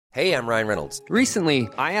Hey, I'm Ryan Reynolds. Recently,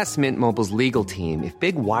 I asked Mint Mobile's legal team if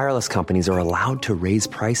big wireless companies are allowed to raise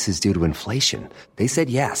prices due to inflation. They said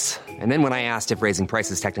yes. And then when I asked if raising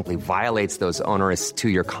prices technically violates those onerous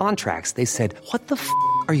two-year contracts, they said, "What the f***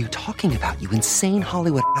 are you talking about, you insane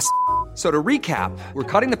Hollywood ass?" So to recap, we're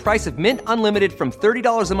cutting the price of Mint Unlimited from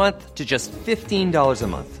 $30 a month to just $15 a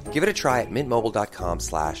month. Give it a try at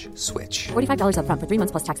mintmobile.com/switch. $45 up front for 3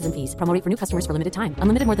 months plus taxes and fees. Promo rate for new customers for limited time.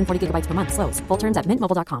 Unlimited more than 40 gigabytes per month. Slows full terms at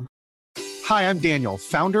mintmobile.com. Hi, I'm Daniel,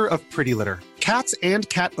 founder of Pretty Litter. Cats and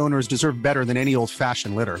cat owners deserve better than any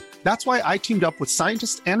old-fashioned litter. That's why I teamed up with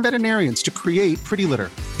scientists and veterinarians to create Pretty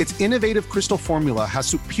Litter. Its innovative crystal formula has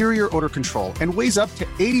superior odor control and weighs up to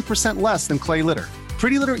 80% less than clay litter.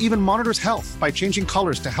 Pretty Litter even monitors health by changing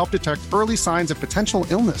colors to help detect early signs of potential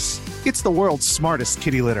illness. It's the world's smartest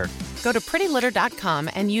kitty litter. Go to prettylitter.com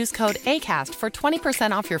and use code ACAST for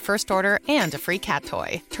 20% off your first order and a free cat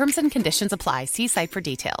toy. Terms and conditions apply. See site for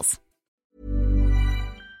details.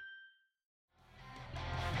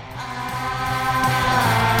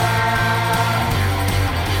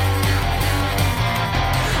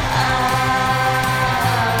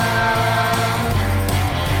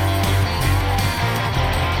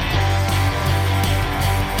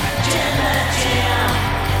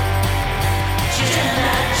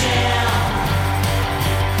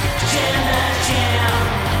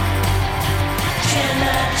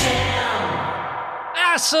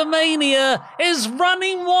 WrestleMania is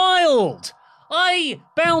running wild. I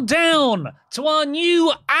bow down to our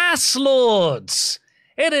new ass lords.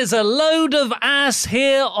 It is a load of ass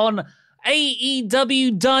here on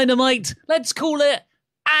AEW Dynamite. Let's call it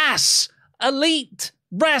Ass Elite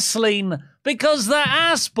Wrestling because the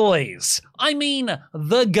Ass Boys, I mean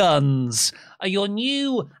the Guns, are your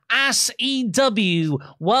new Ass EW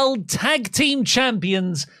World Tag Team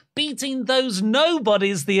Champions, beating those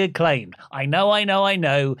nobodies, the Acclaimed. I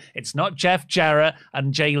know. It's not Jeff Jarrett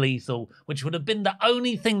and Jay Lethal, which would have been the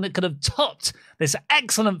only thing that could have topped this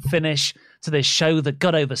excellent finish to this show that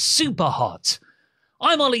got over super hot.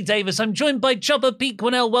 I'm Ollie Davis. I'm joined by Chopper Pete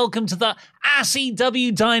Quinnell. Welcome to the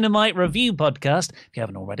ASEW Dynamite Review Podcast. If you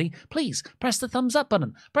haven't already, please press the thumbs up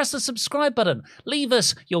button, press the subscribe button, leave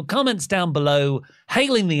us your comments down below,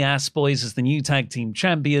 hailing the Ass Boys as the new tag team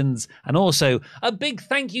champions, and also a big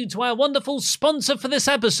thank you to our wonderful sponsor for this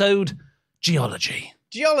episode, Geology.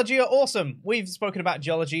 Geology are awesome. We've spoken about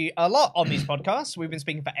Geology a lot on these podcasts. We've been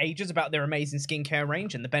speaking for ages about their amazing skincare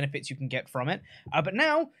range and the benefits you can get from it. But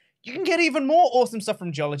now you can get even more awesome stuff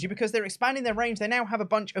from Geology because they're expanding their range. They now have a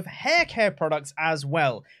bunch of hair care products as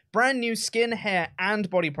well. Brand new skin, hair, and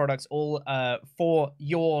body products, all for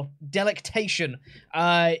your delectation.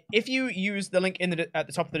 If you use the link at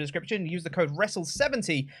the top of the description, use the code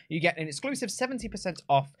WRESTLE70, you get an exclusive 70%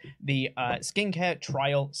 off the skincare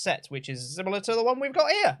trial set, which is similar to the one we've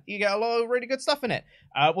got here. You get a lot of really good stuff in it.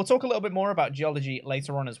 We'll talk a little bit more about Geology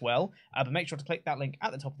later on as well, but make sure to click that link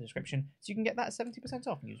at the top of the description so you can get that 70%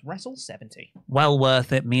 off and use WRESTLE70. Well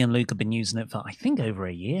worth it. Me and Luke have been using it for, I think, over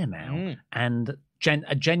a year now. And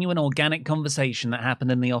a genuine organic conversation that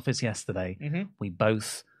happened in the office yesterday. We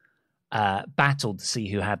both battled to see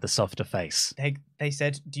who had the softer face. They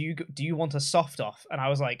said, do you want a soft off? And I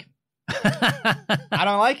was like, I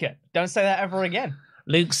don't like it. Don't say that ever again.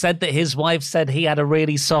 Luke said that his wife said he had a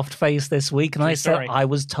really soft face this week, and I said I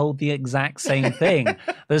was told the exact same thing.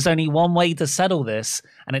 There's only one way to settle this,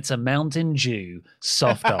 and it's a Mountain Dew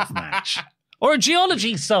soft-off match. Or a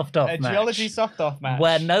Geology soft-off match. A Geology soft-off match.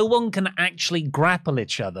 Where no one can actually grapple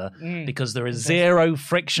each other because there is zero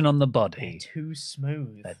friction on the body. They're too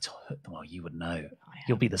smooth. Well, you would know.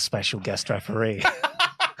 You'll be the special guest referee.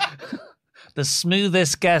 The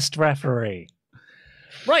smoothest guest referee.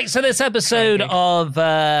 Right, so this episode of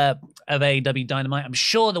AEW Dynamite, I'm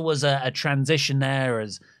sure there was a transition there,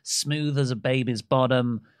 as smooth as a baby's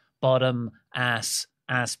bottom, ass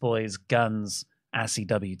boys, guns,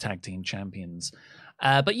 ASEW Tag Team Champions.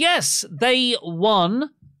 But yes, they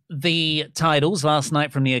won the titles last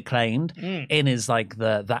night from the Acclaimed in is like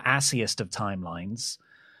the assiest of timelines.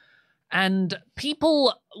 And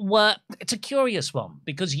people were, it's a curious one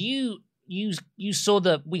because you saw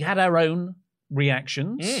that we had our own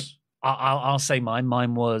reactions. I'll say mine.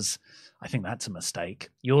 Mine was, I think that's a mistake.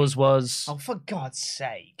 Yours was, oh, for God's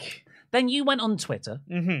sake. Then you went on Twitter,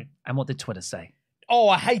 and what did Twitter say? Oh,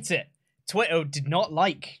 I hate it. Twitter did not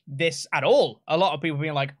like this at all. A lot of people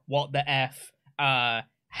being like, what the F?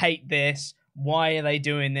 Hate this. Why are they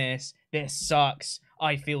doing this? This sucks.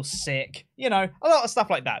 I feel sick. You know, a lot of stuff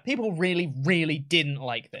like that. People really, really didn't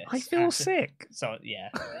like this. I feel sick. So, yeah.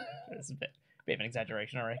 It's a bit of an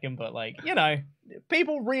exaggeration, I reckon. But, like, you know,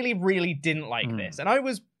 people really, really didn't like this. And I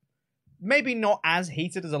was maybe not as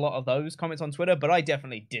heated as a lot of those comments on Twitter, but I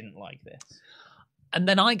definitely didn't like this. And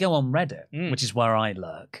then I go on Reddit, which is where I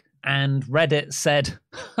lurk, and Reddit said,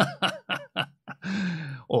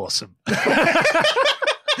 awesome.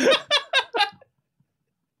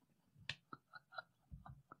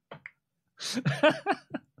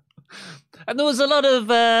 And there was a lot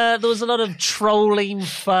of trolling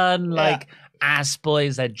fun, like ass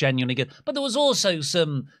boys, they're genuinely good. But there was also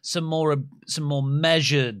some more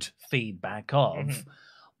measured feedback of,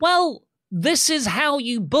 well, this is how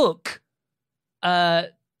you book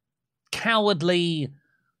cowardly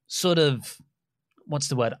sort of, what's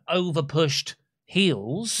the word, overpushed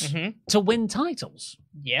heels to win titles.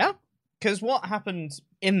 Yeah, because what happened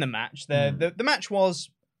in the match, the match was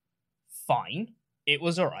fine. It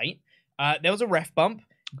was all right. There was a ref bump.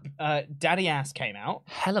 Daddy Ass came out.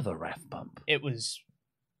 Hell of a ref bump. It was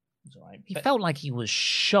all right. He felt like he was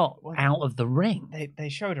shot out of the ring. They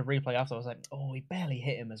showed a replay after. I was like, oh, he barely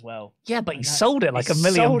hit him as well. Yeah, but he sold it like $1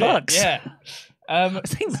 million bucks. Yeah. I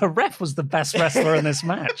think the ref was the best wrestler in this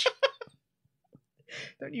match.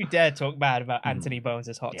 Don't you dare talk bad about Anthony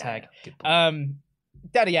Bowens' hot tag.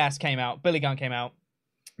 Daddy Ass came out. Billy Gunn came out.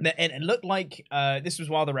 And it looked like this was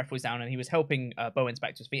while the ref was down and he was helping Bowens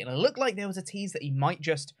back to his feet. And it looked like there was a tease that he might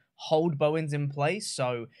just hold Bowens in place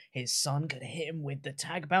so his son could hit him with the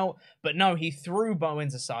tag belt. But no, he threw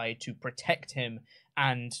Bowens aside to protect him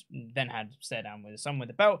and then had stare down with his son with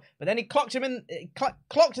the belt. But then he clocked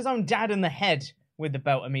his own dad in the head with the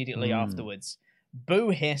belt immediately afterwards. Boo,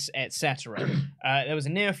 hiss, etc. There was a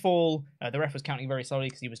near fall. The ref was counting very slowly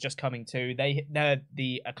because he was just coming to.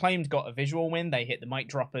 The Acclaimed got a visual win. They hit the mic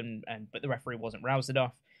drop, but the referee wasn't roused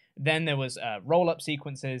enough. Then there was roll-up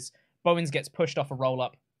sequences. Bowens gets pushed off a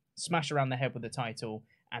roll-up, smashed around the head with the title,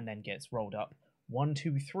 and then gets rolled up. 1,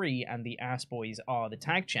 2, 3, and the Ass Boys are the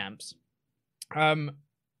tag champs. And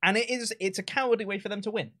it's a cowardly way for them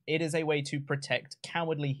to win. It is a way to protect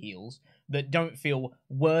cowardly heels that don't feel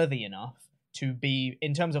worthy enough to be,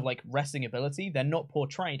 in terms of like wrestling ability, they're not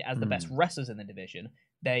portrayed as the best wrestlers in the division.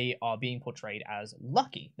 They are being portrayed as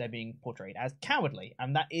lucky. They're being portrayed as cowardly,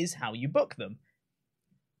 and that is how you book them.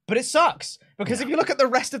 But it sucks, because if you look at the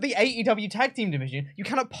rest of the AEW tag team division, you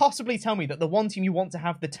cannot possibly tell me that the one team you want to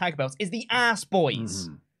have the tag belts is the Ass Boys.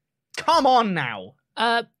 Come on now.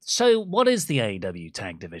 So what is the AEW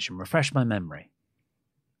tag division? Refresh my memory.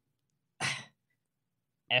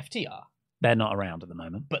 FTR. They're not around at the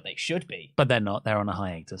moment. But they should be. But they're not. They're on a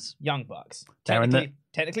hiatus. Young Bucks. They're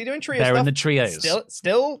Technically doing trio stuff. They're in the trios.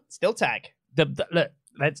 Still tag. Look,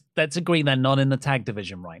 let's agree they're not in the tag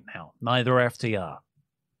division right now. Neither are FTR.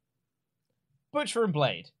 Butcher and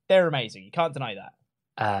Blade. They're amazing. You can't deny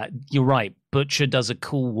that. You're right. Butcher does a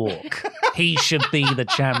cool walk. He should be the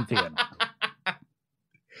champion.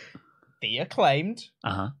 The Acclaimed.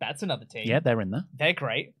 That's another team. Yeah, they're in there. They're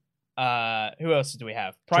great. Who else do we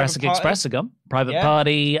have? Jurassic Express are gone. Private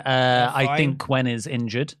Party. I think Quen is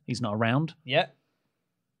injured. He's not around. Yeah.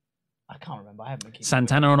 I can't remember. I haven't been keeping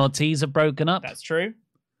Santana and Ortiz are broken up. That's true.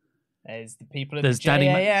 There's the people in the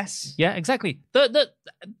JAS. Yeah, exactly.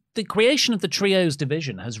 The creation of the trios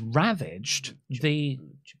division has ravaged the.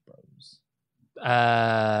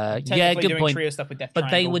 Good point. Trio stuff with Death but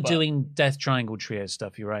Triangle, they were doing Death Triangle trio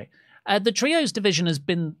stuff. You're right. The trios division has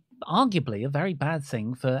been arguably a very bad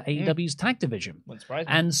thing for AEW's tag division.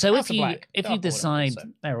 And so if you decide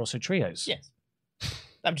they're also trios. Yes.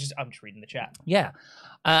 I'm just reading the chat. Yeah.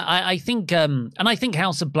 I think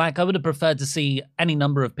House of Black, I would have preferred to see any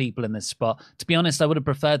number of people in this spot. To be honest, I would have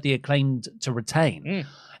preferred the Acclaimed to retain.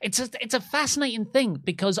 It's a fascinating thing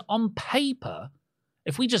because on paper,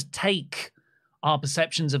 if we just take our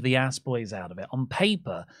perceptions of the Ass Boys out of it, on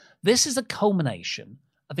paper, this is a culmination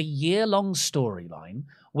of a year-long storyline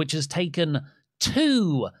which has taken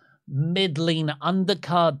 2 middling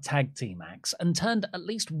undercard tag team acts and turned at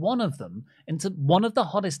least one of them into one of the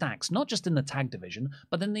hottest acts, not just in the tag division,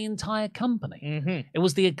 but in the entire company. It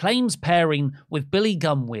was the Acclaim's pairing with Billy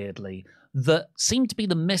Gunn, weirdly, that seemed to be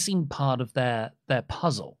the missing part of their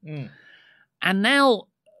puzzle. And now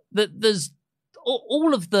there's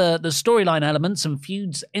all of the storyline elements and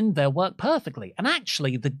feuds in there work perfectly. And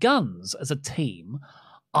actually, the Guns as a team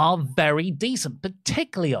are very decent,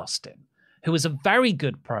 particularly Austin, who is a very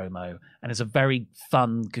good promo and is a very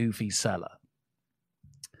fun, goofy seller.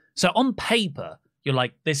 So on paper, you're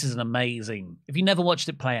like, this is an amazing... If you never watched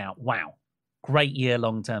it play out, wow, great year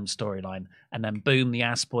long-term storyline. And then boom, the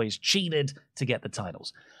Ass Boys cheated to get the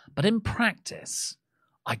titles. But in practice,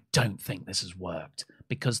 I don't think this has worked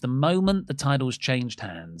because the moment the titles changed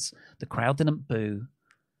hands, the crowd didn't boo.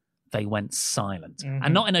 They went silent.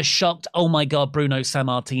 And not in a shocked, oh my God, Bruno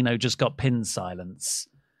Sammartino just got pinned silence.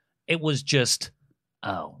 It was just,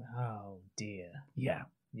 oh dear. yeah,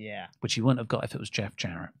 Yeah. which you wouldn't have got if it was Jeff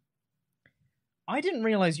Jarrett. I didn't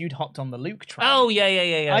realize you'd hopped on the Luke train. Oh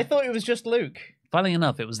yeah. I thought it was just Luke. Funnily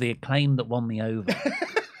enough, it was the Acclaim that won me over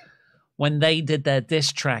when they did their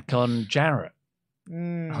diss track on Jarrett.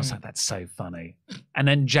 I was like, that's so funny. And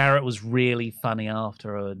then Jarrett was really funny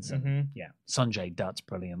afterwards. And yeah, Sanjay Dutt's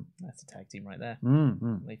brilliant. That's a tag team right there.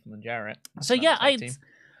 Mm-hmm. Lethal and Jarrett. So yeah,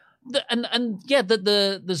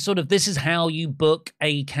 the sort of, this is how you book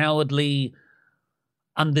a cowardly,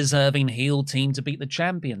 undeserving heel team to beat the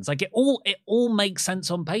champions. Like it all makes sense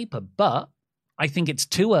on paper, but I think it's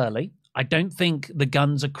too early. I don't think the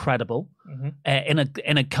Guns are credible in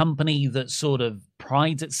a company that sort of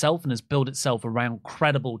prides itself and has built itself around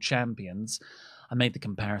credible champions. I made the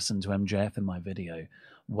comparison to MJF in my video,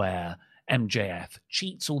 where MJF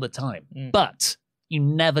cheats all the time, but you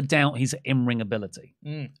never doubt his in-ring ability,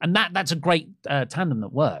 and that's a great tandem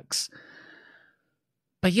that works.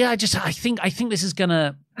 But yeah, I think this is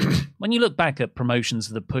gonna. When you look back at promotions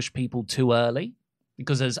that push people too early,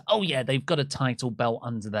 because there's they've got a title belt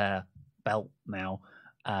under their belt now.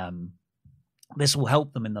 This will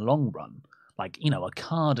help them in the long run. Like,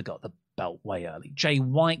 Okada got the belt way early. Jay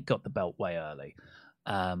White got the belt way early.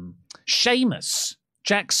 Sheamus,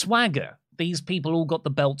 Jack Swagger, these people all got the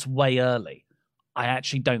belts way early. I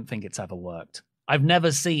actually don't think it's ever worked. I've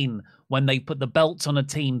never seen when they put the belts on a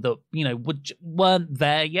team that, weren't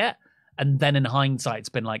there yet. And then in hindsight, it's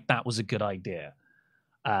been like, that was a good idea.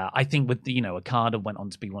 I think with Okada went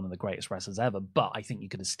on to be one of the greatest wrestlers ever, but I think you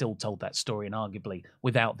could have still told that story, and arguably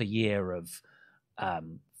without the year of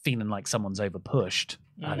feeling like someone's overpushed.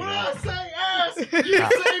 When I say ass, you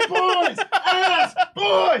say boys! Ass,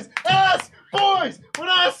 boys! Ass, boys! When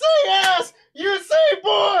I say ass, you say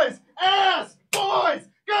boys! Ass, boys!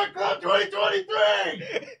 Gun Club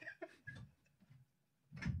 2023!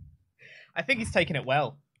 I think he's taking it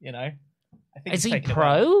well, I think Is he's he taking it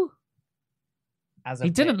pro? well.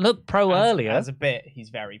 He didn't look pro earlier. As a bit, he's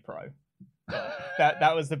very pro.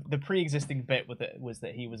 That was the pre-existing bit with it, was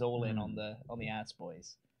that he was all in on the ass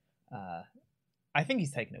boys. I think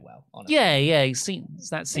he's taken it well, honestly. Yeah.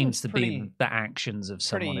 That seems to be the actions of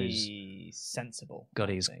someone who's sensible. Got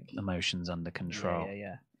his emotions under control.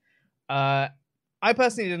 Yeah. I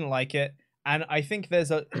personally didn't like it, and I think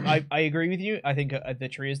I agree with you. I think the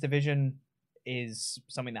Trios division is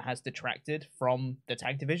something that has detracted from the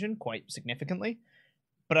tag division quite significantly.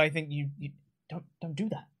 But I think you don't do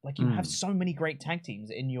that. Like, you have so many great tag teams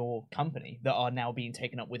in your company that are now being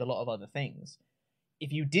taken up with a lot of other things.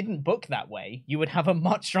 If you didn't book that way, you would have a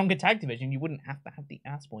much stronger tag division. You wouldn't have to have the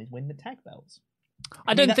Ass Boys win the tag belts.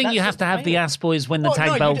 I don't think you have to have the Ass Boys win the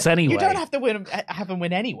tag belts anyway. You don't have to have them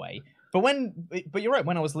win anyway. But you're right.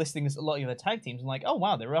 When I was listing a lot of the tag teams, I'm like, oh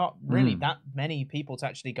wow, there aren't really that many people to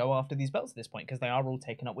actually go after these belts at this point, because they are all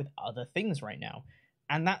taken up with other things right now.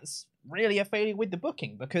 And that's really a failure with the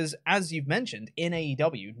booking, because as you've mentioned, in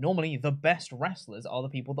AEW, normally the best wrestlers are the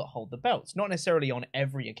people that hold the belts. Not necessarily on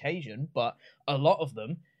every occasion, but a lot of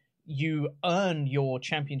them, you earn your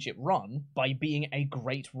championship run by being a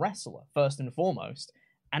great wrestler, first and foremost.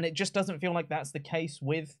 And it just doesn't feel like that's the case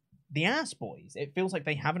with the Ass Boys. It feels like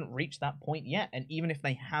they haven't reached that point yet. And even if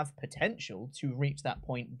they have potential to reach that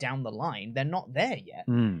point down the line, they're not there yet.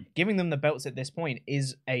 Giving them the belts at this point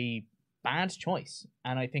is a bad choice,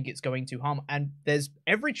 and I think it's going to harm. And there's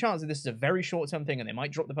every chance that this is a very short-term thing, and they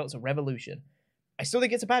might drop the belts at Revolution. I still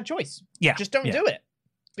think it's a bad choice. Yeah, just don't do it.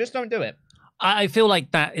 Just don't do it. I feel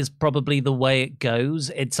like that is probably the way it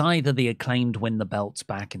goes. It's either the Acclaimed win the belts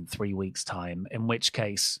back in 3 weeks' time, in which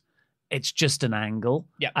case it's just an angle.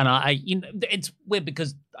 Yeah, and it's weird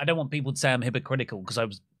because I don't want people to say I'm hypocritical, because I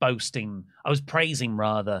was praising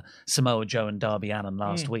rather Samoa Joe and Darby Allin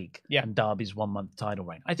last week, and Darby's 1 month title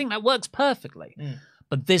reign. I think that works perfectly,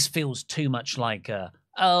 but this feels too much like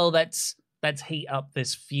let's heat up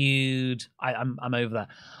this feud. I'm over that.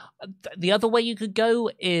 The other way you could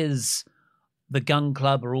go is the Gun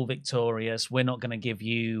Club are all victorious. We're not going to give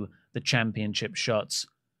you the championship shots.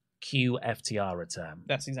 Cue FTR return.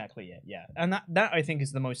 That's exactly it, yeah. And that I think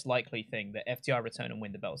is the most likely thing, that FTR return and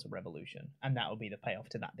win the belts of Revolution. And that will be the payoff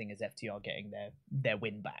to that thing, is FTR getting their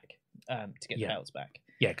win back, to get the belts back.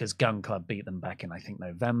 Yeah, because Gun Club beat them back in, I think,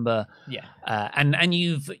 November. Yeah. And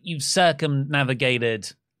you've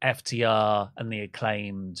circumnavigated FTR and the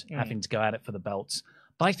Acclaimed having to go at it for the belts.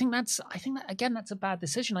 But I think that's a bad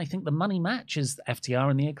decision. I think the money match is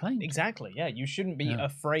FTR and the Acclaimed. Exactly, yeah. You shouldn't be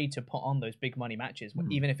afraid to put on those big money matches,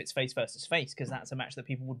 even if it's face versus face, because that's a match that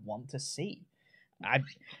people would want to see.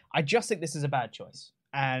 I just think this is a bad choice.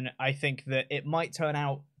 And I think that it might turn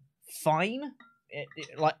out fine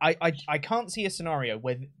I can't see a scenario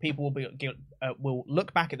where people will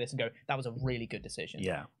look back at this and go, that was a really good decision.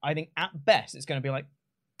 Yeah. I think at best it's going to be like,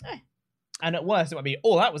 eh. And at worst it might be,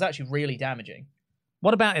 oh, that was actually really damaging.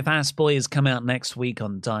 What about if Ass Boys come out next week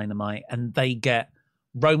on Dynamite and they get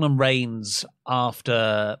Roman Reigns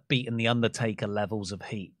after beating The Undertaker levels of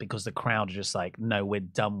heat because the crowd are just like, no, we're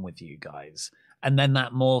done with you guys. And then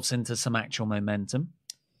that morphs into some actual momentum?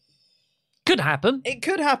 Could happen. It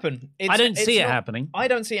could happen. I don't see it happening. I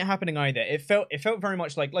don't see it happening either. It felt very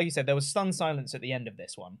much like you said, there was stunned silence at the end of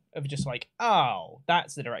this one of just like, oh,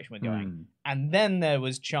 that's the direction we're going. And then there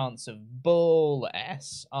was chance of bull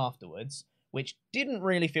S afterwards, which didn't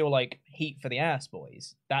really feel like heat for the Ass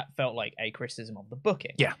Boys. That felt like a criticism of the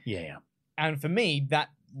booking. Yeah. And for me, that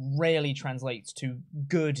rarely translates to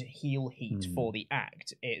good heel heat for the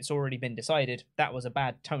act. It's already been decided that was a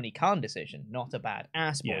bad Tony Khan decision, not a bad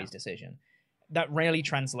Ass Boys decision. That rarely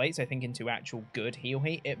translates, I think, into actual good heel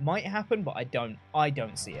heat. It might happen, but I don't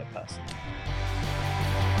see it personally.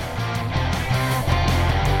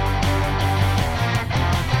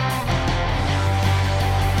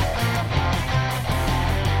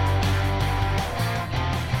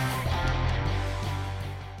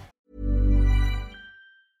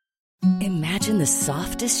 Imagine the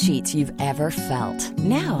softest sheets you've ever felt.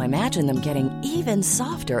 Now imagine them getting even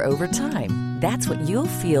softer over time. That's what you'll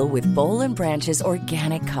feel with Boll & Branch's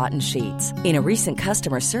organic cotton sheets. In a recent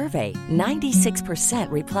customer survey,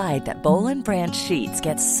 96% replied that Boll & Branch sheets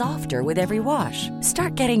get softer with every wash.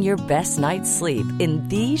 Start getting your best night's sleep in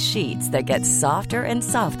these sheets that get softer and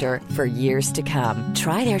softer for years to come.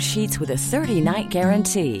 Try their sheets with a 30-night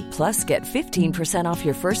guarantee. Plus, get 15% off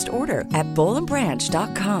your first order at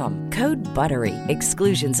bollandbranch.com. Code BUTTERY.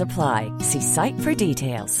 Exclusions apply. See site for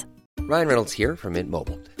details. Ryan Reynolds here from Mint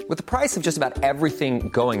Mobile. With the price of just about everything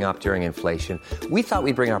going up during inflation, we thought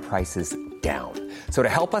we'd bring our prices down. So to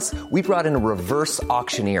help us, we brought in a reverse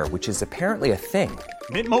auctioneer, which is apparently a thing.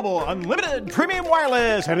 Mint Mobile Unlimited Premium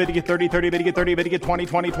Wireless. How to get 30, 30, bit to get 30, bit to get 20,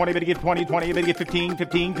 20, 20, bit to get 20, 20, bit to get 15,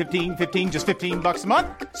 15, 15, 15, just $15 a month?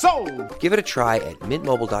 Sold! Give it a try at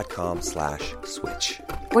mintmobile.com/switch.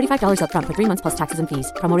 $45 up front for 3 months plus taxes and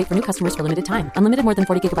fees. Promo rate for new customers for limited time. Unlimited more than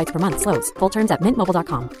 40 gigabytes per month. Slows full terms at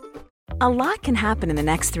mintmobile.com. A lot can happen in the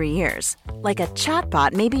next 3 years. Like a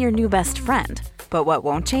chatbot may be your new best friend. But what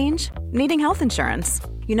won't change? Needing health insurance.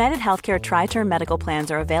 United Healthcare Tri-Term Medical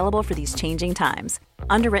Plans are available for these changing times.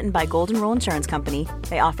 Underwritten by Golden Rule Insurance Company,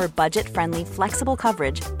 they offer budget-friendly, flexible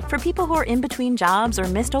coverage for people who are in between jobs or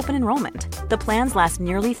missed open enrollment. The plans last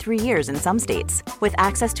nearly 3 years in some states, with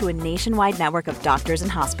access to a nationwide network of doctors and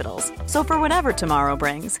hospitals. So for whatever tomorrow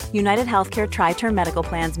brings, United Healthcare Tri-Term Medical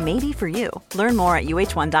Plans may be for you. Learn more at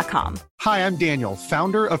uh1.com. Hi, I'm Daniel,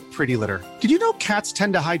 founder of Pretty Litter. Did you know cats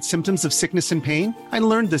tend to hide symptoms of sickness and pain? I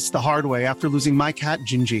learned this the hard way after losing my cat,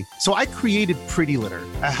 Gingy. So I created Pretty Litter,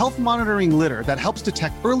 a health monitoring litter that helps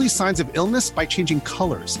detect early signs of illness by changing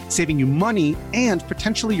colors, saving you money and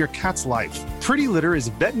potentially your cat's life. Pretty Litter is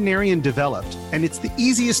veterinarian developed, and it's the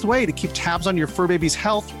easiest way to keep tabs on your fur baby's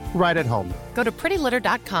health right at home. Go to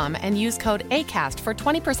prettylitter.com and use code ACAST for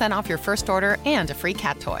 20% off your first order and a free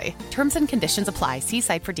cat toy. Terms and conditions apply. See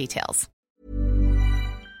site for details.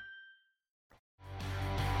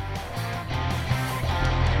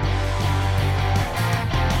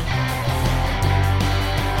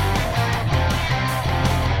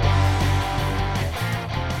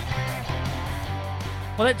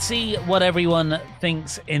 Well, let's see what everyone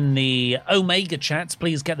thinks in the Omega chats.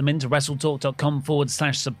 Please get them into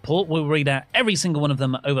WrestleTalk.com/support. We'll read out every single one of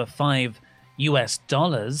them over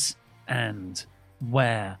 $5. And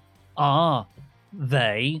where are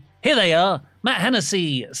they? Here they are. Matt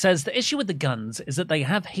Hennessy says the issue with the guns is that they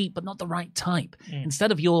have heat, but not the right type.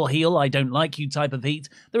 Instead of your heel, I don't like you type of heat,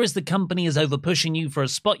 there is the company is over pushing you for a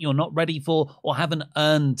spot you're not ready for or haven't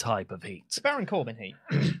earned type of heat. Baron Corbin heat.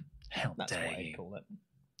 How That's dare what I you. call it.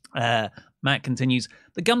 Matt continues,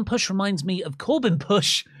 the gun push reminds me of Corbin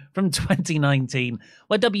push from 2019,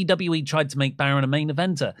 where WWE tried to make Baron a main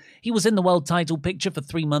eventer. He was in the world title picture for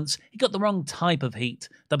 3 months. He got the wrong type of heat.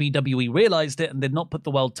 WWE realized it and did not put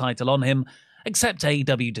the world title on him, except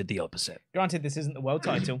AEW did the opposite. Granted, this isn't the world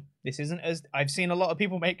title. This isn't as... I've seen a lot of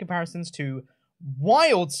people make comparisons to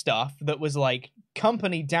wild stuff that was like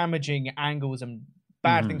company damaging angles and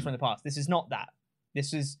bad things from the past. This is not that.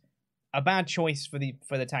 This is a bad choice for the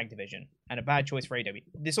tag division and a bad choice for AEW.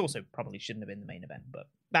 This also probably shouldn't have been the main event, but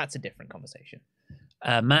that's a different conversation.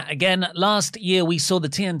 Matt, again, last year we saw the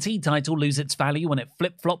TNT title lose its value when it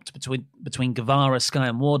flip-flopped between Guevara, Sky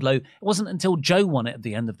and Wardlow. It wasn't until Joe won it at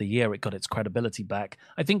the end of the year it got its credibility back.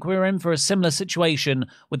 I think we're in for a similar situation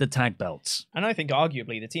with the tag belts. And I think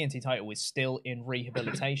arguably the TNT title is still in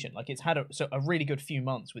rehabilitation. Like it's had a really good few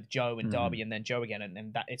months with Joe and Darby and then Joe again,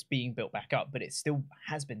 and that it's being built back up, but it still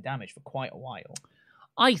has been damaged for quite a while.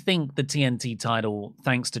 I think the TNT title,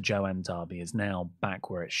 thanks to Joe and Darby, is now back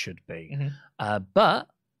where it should be. But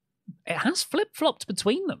it has flip-flopped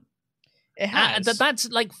between them. It has. That's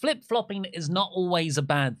like flip-flopping is not always a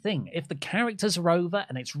bad thing. If the characters are over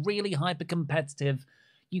and it's really hyper-competitive,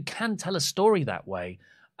 you can tell a story that way.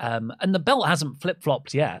 And the belt hasn't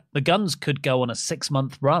flip-flopped yet. The Guns could go on a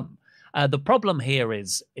 6-month run. The problem here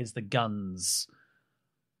is the Guns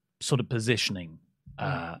sort of positioning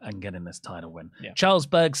and getting this title win. Yeah. Charles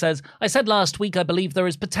Berg says, I said last week I believe there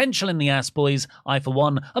is potential in the Ass Boys. I, for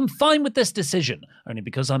one, am fine with this decision, only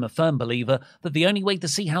because I'm a firm believer that the only way to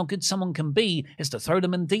see how good someone can be is to throw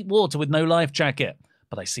them in deep water with no life jacket.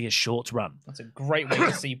 But I see a short run. That's a great way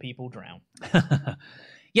to see people drown.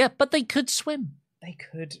 Yeah, but they could swim. They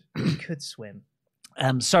could swim.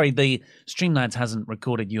 Sorry, the Streamlabs hasn't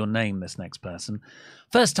recorded your name, this next person.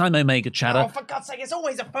 First time Omega chatter. Oh, for God's sake, it's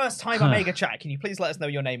always a first time Omega chat. Can you please let us know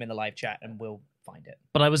your name in the live chat and we'll find it.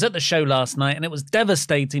 But I was at the show last night and it was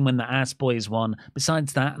devastating when the Ass Boys won.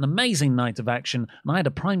 Besides that, an amazing night of action, and I had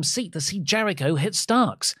a prime seat to see Jericho hit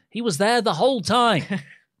Starks. He was there the whole time.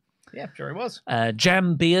 Yeah, sure it was.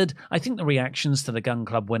 Jam Beard, I think the reactions to the Gun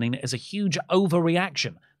Club winning is a huge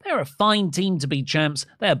overreaction. They're a fine team to be champs.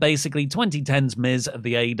 They're basically 2010's Miz of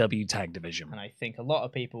the AEW tag division. And I think a lot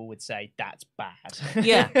of people would say that's bad.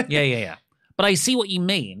 Yeah. But I see what you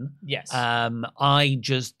mean. Yes. I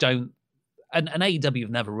just don't... And AEW have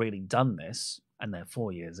never really done this, and they're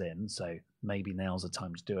 4 years in, so maybe now's the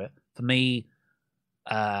time to do it. For me,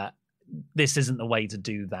 this isn't the way to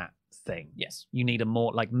do that thing. Yes. You need a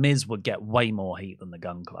more... Like, Miz would get way more heat than the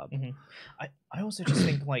Gun Club. Mm-hmm. I also just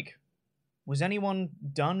think, like... Was anyone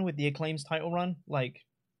done with the Acclaim's title run? Like,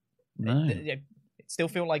 no. It still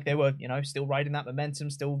felt like they were, still riding that momentum,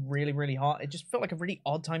 still really, really hot. It just felt like a really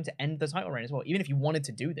odd time to end the title reign as well. Even if you wanted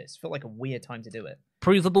to do this, it felt like a weird time to do it.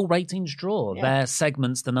 Provable ratings draw. Yeah. Their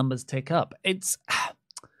segments, the numbers tick up. It's...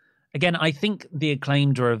 Again, I think the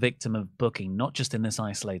Acclaimed are a victim of booking, not just in this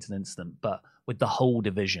isolated incident, but with the whole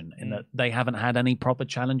division, in that they haven't had any proper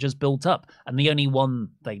challengers built up. And the only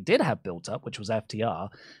one they did have built up, which was FTR,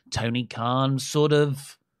 Tony Khan sort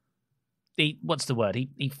of... what's the word?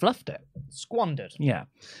 He fluffed it. Squandered. Yeah.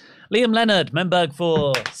 Liam Leonard, Memberg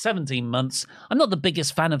for 17 months. I'm not the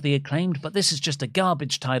biggest fan of the Acclaimed, but this is just a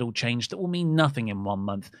garbage title change that will mean nothing in 1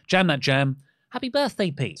 month. Jam that jam. Happy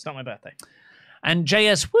birthday, Pete. It's not my birthday. And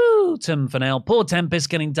JS Wootum for now. Poor Tempest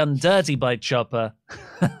getting done dirty by Chopper.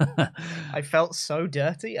 I felt so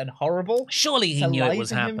dirty and horrible. Surely he knew it was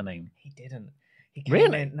happening. He didn't. He came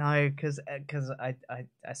Really? in, no, because I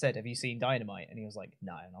said, have you seen Dynamite? And he was like,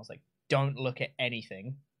 no. And I was like, don't look at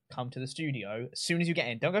anything. Come to the studio. As soon as you get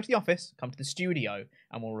in, don't go to the office. Come to the studio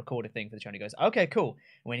and we'll record a thing for the show. And he goes, okay, cool.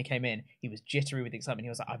 And when he came in, he was jittery with excitement. He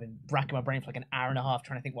was like, I've been racking my brain for like an hour and a half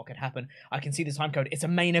trying to think what could happen. I can see the time code. It's a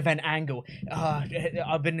main event angle.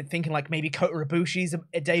 I've been thinking like maybe Kota Ibushi's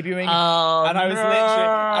debuting. Oh, and I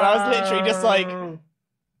was literally just like,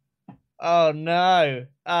 oh no.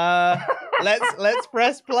 Let's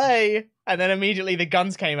press play. And then immediately the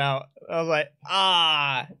Guns came out. I was like,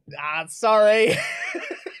 sorry.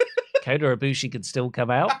 Kota Ibushi could still come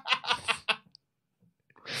out.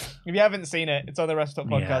 If you haven't seen it, it's on the Rest Stop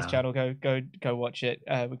Podcast channel. Go watch it.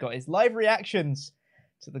 We've got his live reactions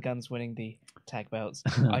to the Guns winning the tag belts.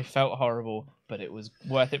 I felt horrible, but it was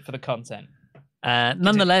worth it for the content.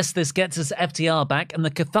 Nonetheless, this gets us FTR back and the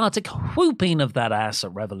cathartic whooping of that ass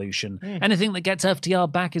at Revolution. Anything that gets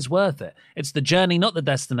FTR back is worth it. It's the journey, not the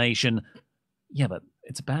destination. Yeah, but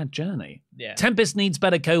it's a bad journey. Yeah. Tempest needs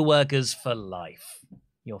better co-workers for life.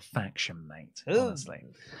 Your faction mate, honestly.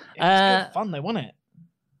 It was good fun though, wasn't it?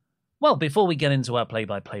 Well, before we get into our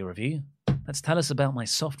play-by-play review, let's tell us about my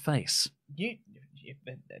soft face. You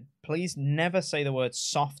please never say the word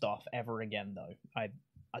soft off ever again, though.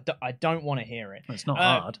 I don't want to hear it. It's not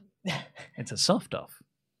hard. It's a soft off.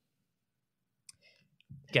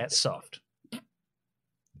 Get soft.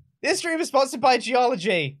 This stream is sponsored by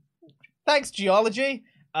Geology. Thanks, Geology.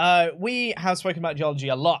 We have spoken about Geology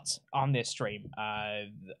a lot on this stream.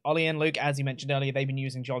 Ollie and Luke, as you mentioned earlier, they've been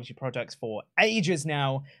using Geology products for ages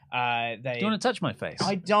now. Do you want to touch my face?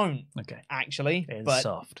 I don't. Okay. Actually. It's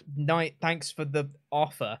soft. No, thanks for the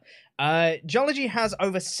offer. Geology has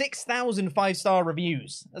over 6,000 5-star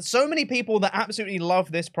reviews. There's so many people that absolutely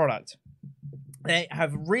love this product. They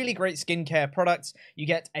have really great skincare products. You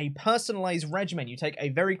get a personalized regimen. You take a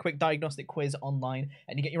very quick diagnostic quiz online,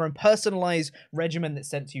 and you get your own personalized regimen that's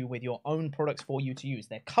sent to you with your own products for you to use.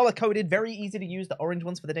 They're color-coded, very easy to use. The orange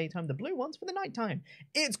ones for the daytime, the blue ones for the nighttime.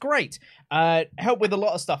 It's great. Help with a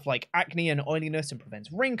lot of stuff like acne and oiliness and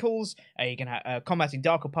prevents wrinkles. You can have combating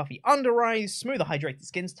dark or puffy under eyes, smoother hydrated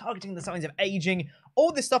skins, targeting the signs of aging.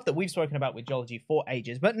 All this stuff that we've spoken about with Geology for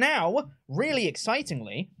ages. But now, really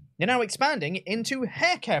excitingly, they're now expanding into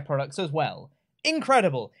hair care products as well.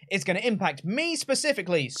 Incredible. It's going to impact me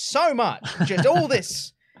specifically so much. Just all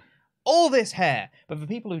this hair. But for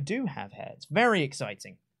people who do have hair, it's very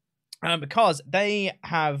exciting. Because they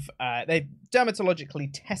have, they've dermatologically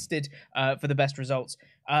tested for the best results.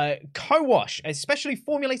 Co-Wash, a specially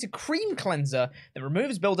formulated cream cleanser that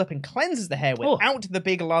removes buildup and cleanses the hair without the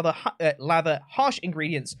big lather, harsh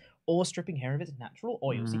ingredients, or stripping hair of its natural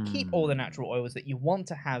oils. You keep all the natural oils that you want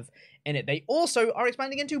to have in it. They also are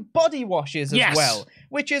expanding into body washes as well,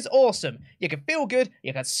 which is awesome. You can feel good,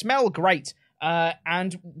 you can smell great,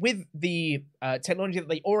 and with the technology that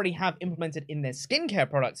they already have implemented in their skincare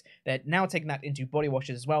products, they're now taking that into body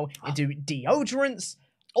washes as well, into deodorants,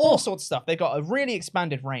 all sorts of stuff. They've got a really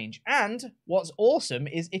expanded range. And what's awesome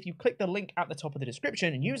is if you click the link at the top of the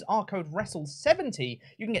description and use our code WRESTLE70,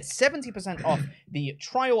 you can get 70% off the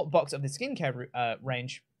trial box of the skincare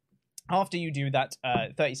range after you do that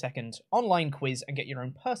 30-second online quiz and get your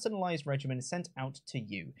own personalized regimen sent out to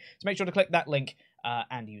you. So make sure to click that link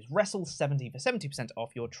and use WRESTLE70 for 70%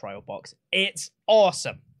 off your trial box. It's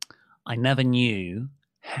awesome. I never knew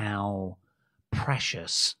how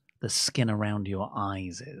precious the skin around your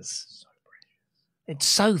eyes is. So precious. It's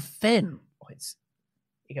so thin.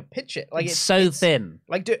 You can pitch it like it's so thin.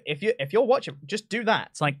 Like, if you're watching, just do that.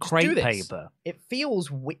 It's like crepe paper. It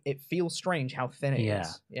feels strange how thin it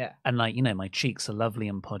is. Yeah. And like, you know, my cheeks are lovely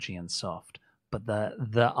and podgy and soft, but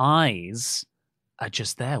the eyes are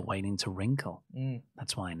just there waiting to wrinkle.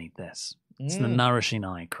 That's why I need this. It's the Nourishing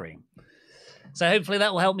Eye Cream. So hopefully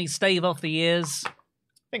that will help me stave off the years.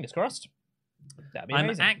 Fingers crossed. That'd be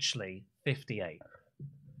amazing. I'm actually 58.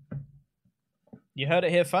 You heard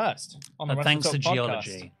it here first. On the thanks to podcast.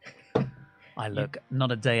 Geology, I look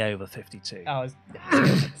not a day over 52. Oh, it's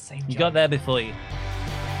the same you got there before you.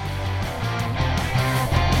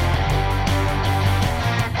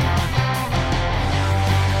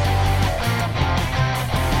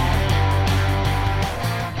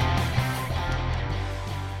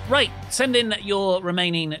 Right, send in your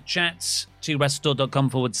remaining chats to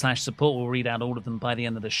WrestleTalk.com/support. We'll read out all of them by the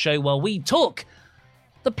end of the show while we talk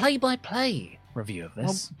the play-by-play review of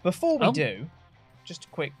this. Well, before we do, just a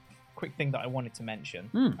quick thing that I wanted to mention.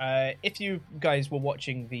 If you guys were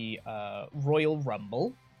watching the Royal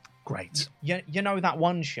Rumble, great. You know that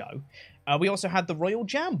one show. We also had the Royal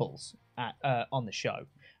Jambles on the show.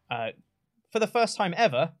 For the first time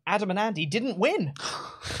ever, Adam and Andy didn't win.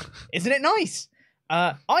 Isn't it nice?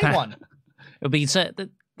 I won. It would be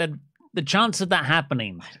the chance of that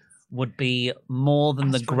happening would be more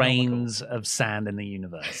than the grains of sand in the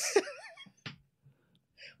universe.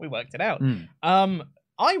 We worked it out.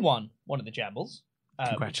 I won one of the Jambles.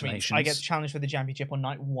 Congratulations. I get challenged for the championship on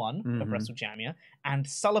night 1 of WrestleJamia, and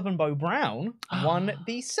Sullivan Bo Brown won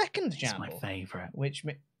the second Jamble. That's my favourite.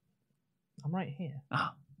 I'm right here.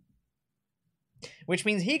 Which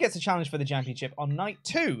means he gets a challenge for the championship on night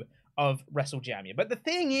 2 of WrestleJamia. But the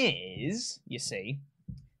thing is, you see,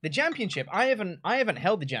 the championship, I haven't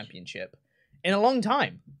held the championship in a long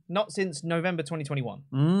time. Not since November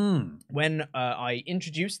 2021. When I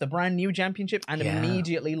introduced the brand new championship and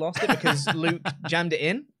immediately lost it because Luke jammed it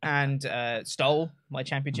in and stole my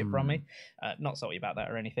championship from me. Not salty about that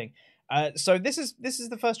or anything. So this is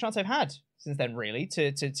the first chance I've had since then, really,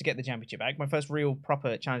 to get the championship back. My first real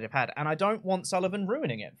proper challenge I've had. And I don't want Sullivan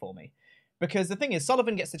ruining it for me. Because the thing is,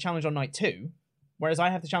 Sullivan gets the challenge on night 2, whereas I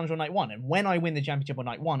have the challenge on night 1. And when I win the championship on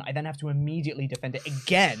night 1, I then have to immediately defend it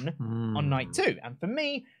again on night 2. And for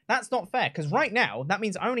me, that's not fair. Because right now, that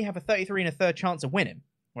means I only have a 33 and a third chance of winning,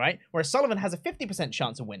 right? Whereas Sullivan has a 50%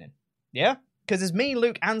 chance of winning. Yeah? Because there's me,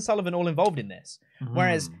 Luke, and Sullivan all involved in this.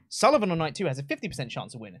 Whereas Sullivan on night 2 has a 50%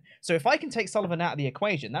 chance of winning. So if I can take Sullivan out of the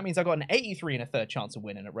equation, that means I've got an 83 and a third chance of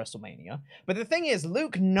winning at WrestleMania. But the thing is,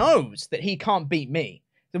 Luke knows that he can't beat me.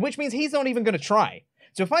 Which means he's not even going to try.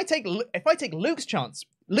 So if I take Luke's chance,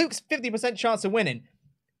 Luke's 50% chance of winning,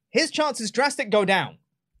 his chances drastic go down.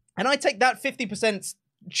 And I take that 50%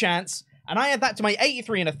 chance, and I add that to my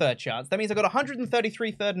 83 and a third chance. That means I got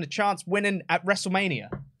 133 third and a chance winning at WrestleMania.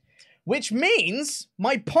 Which means,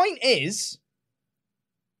 my point is,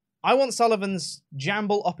 I want Sullivan's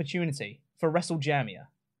Jamble opportunity for WrestleJamia.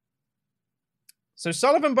 So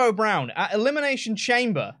Sullivan Bo Brown at Elimination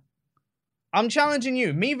Chamber. I'm challenging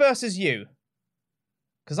you, me versus you.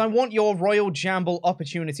 Because I want your Royal Jamble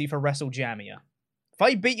opportunity for WrestleJamia. If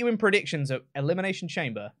I beat you in predictions at Elimination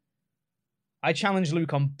Chamber, I challenge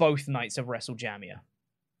Luke on both nights of WrestleJamia.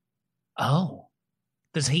 Oh.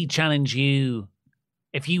 Does he challenge you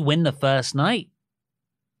if you win the first night?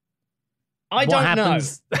 I don't know.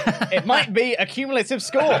 It might be a cumulative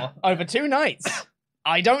score over 2 nights.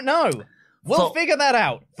 I don't know. We'll figure that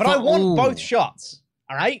out. But I want both shots.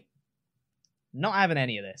 All right? Not having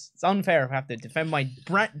any of this. It's unfair if I have to defend my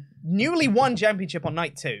newly won championship on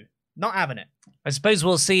night 2. Not having it. I suppose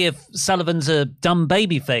we'll see if Sullivan's a dumb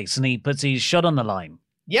babyface and he puts his shot on the line.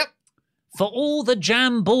 Yep. For all the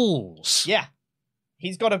jam balls. Yeah.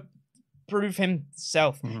 He's got to prove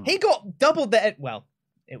himself. He got double the... Well,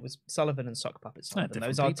 it was Sullivan and Sock Puppet Sullivan.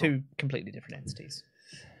 Those are 2 completely different entities.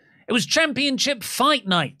 It was Championship Fight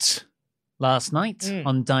Night last night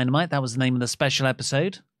on Dynamite. That was the name of the special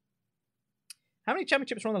episode. How many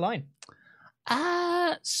championships are on the line?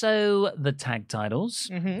 So the tag titles,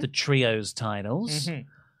 the trios titles,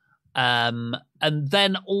 and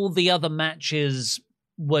then all the other matches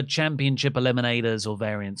were championship eliminators or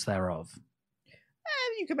variants thereof.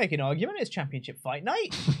 You could make an argument. It's Championship Fight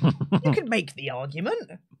Night. You could make the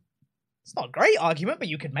argument. It's not a great argument, but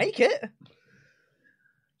you could make it.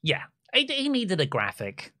 Yeah. He needed a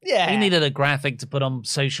graphic. Yeah. He needed a graphic to put on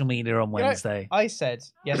social media on Wednesday. I said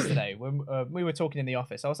yesterday when we were talking in the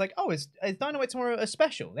office, I was like, oh, is Dynamite Tomorrow a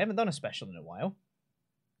special? They haven't done a special in a while.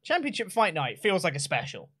 Championship Fight Night feels like a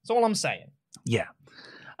special. That's all I'm saying. Yeah.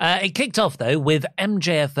 It kicked off, though, with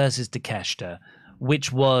MJF versus Takeshita,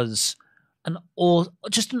 which was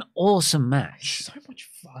just an awesome match. So much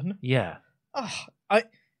fun. Yeah.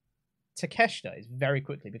 Takeshita is very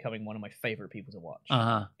quickly becoming one of my favorite people to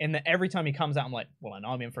watch. In that every time he comes out, I'm like, well, I know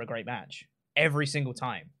I'm in for a great match. Every single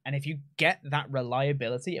time. And if you get that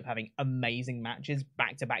reliability of having amazing matches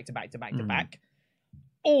back to back to back to back to back,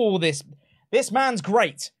 oh, this man's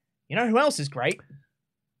great. You know who else is great?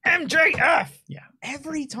 MJF! Yeah.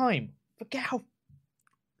 Every time. Forget how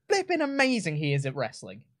flipping amazing he is at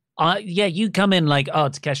wrestling. Yeah, you come in like, oh,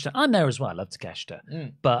 Takeshita. I'm there as well. I love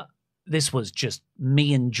Takeshita. But this was just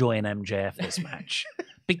me enjoying MJF this match.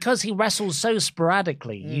 Because he wrestles so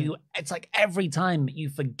sporadically. It's like every time you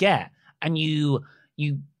forget and you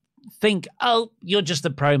think, oh, you're just a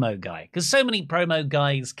promo guy. Because so many promo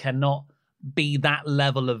guys cannot be that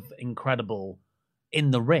level of incredible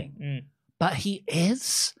in the ring. But he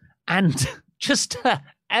is. And just to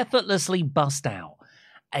effortlessly bust out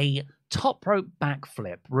a top rope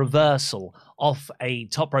backflip reversal off a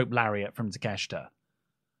top rope lariat from Takeshita.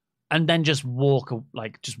 And then just walk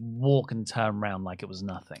and turn around like it was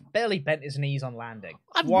nothing. Barely bent his knees on landing.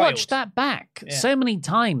 I've watched that back so many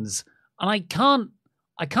times, and I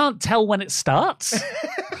can't tell when it starts.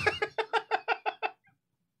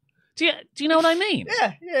 Do you know what I mean?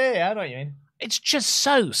 Yeah, I know what you mean. It's just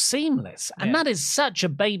so seamless, and that is such a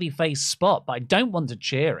babyface spot. But I don't want to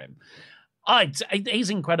cheer him. He's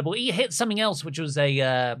incredible. He hit something else, which was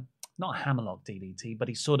a. Not a hammerlock DDT, but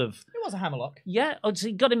he sort of... It was a hammerlock. Yeah, so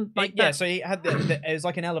he got him like that. So he had it was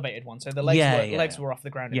like an elevated one, so the legs were off the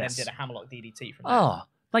ground and then did a hammerlock DDT from there. Oh,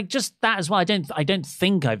 like just that as well. I don't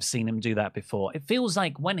think I've seen him do that before. It feels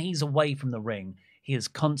like when he's away from the ring, he is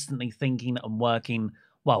constantly thinking and working,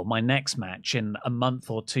 well, my next match in a month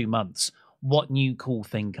or 2 months, what new cool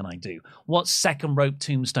thing can I do? What second rope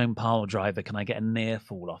tombstone pile driver can I get a near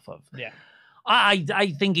fall off of? Yeah.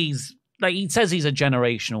 I think he's... Like, he says he's a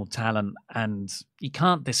generational talent, and you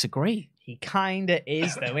can't disagree. He kind of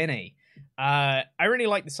is, though, isn't he? I really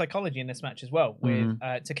like the psychology in this match as well. With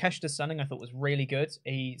Takeshita's stunning, I thought was really good.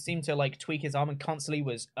 He seemed to like tweak his arm and constantly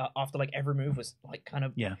was after like every move was like kind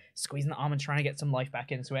of squeezing the arm and trying to get some life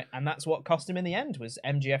back into it. And that's what cost him in the end was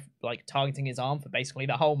MJF like targeting his arm for basically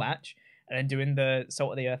the whole match and then doing the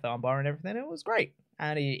salt of the earth armbar and everything. It was great,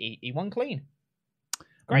 and he won clean.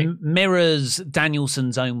 Great. Mirrors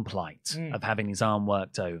Danielson's own plight of having his arm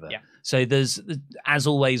worked over. Yeah. So there's, as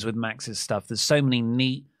always with Max's stuff, there's so many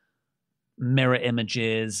neat mirror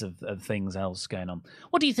images of things else going on.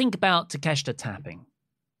 What do you think about Takeshita tapping?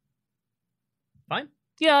 Fine.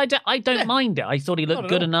 Yeah, I don't mind it. I thought he looked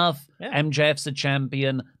good enough. Yeah. MJF's a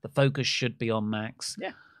champion. The focus should be on Max.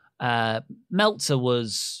 Yeah. Meltzer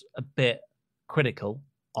was a bit critical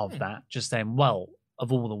of that, just saying, well,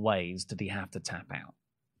 of all the ways, did he have to tap out?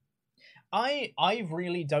 I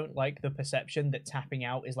really don't like the perception that tapping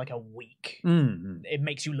out is like a weak. It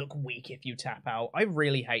makes you look weak if you tap out. I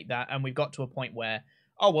really hate that, and we've got to a point where,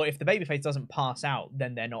 oh well, if the babyface doesn't pass out,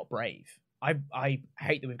 then they're not brave. I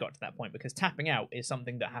hate that we've got to that point because tapping out is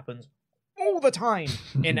something that happens all the time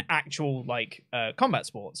in actual like combat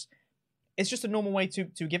sports. It's just a normal way to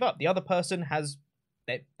give up. The other person has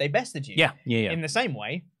they bested you. Yeah. In the same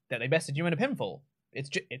way that they bested you in a pinfall.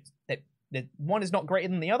 The one is not greater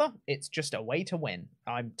than the other. It's just a way to win.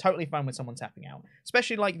 I'm totally fine with someone tapping out,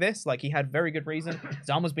 especially like this. Like he had very good reason. His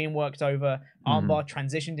arm was being worked over. Armbar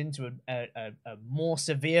transitioned into a more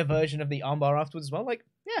severe version of the armbar afterwards as well. Like,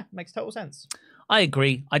 yeah, makes total sense. I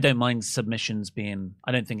agree. I don't mind submissions being.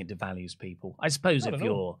 I don't think it devalues people. I suppose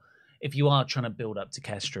if you are trying to build up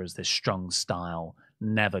Takeshita as this strong style,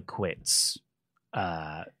 never quits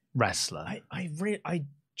wrestler. I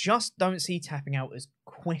just don't see tapping out as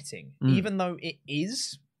quitting, even though it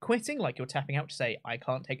is quitting. Like you're tapping out to say, I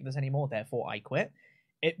can't take this anymore, therefore I quit.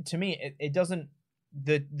 To me, it doesn't.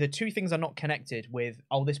 The two things are not connected with,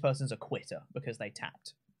 oh, this person's a quitter because they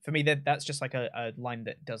tapped. For me, that's just like a line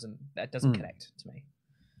that doesn't connect to me.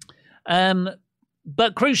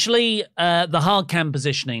 But crucially, the hard cam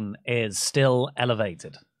positioning is still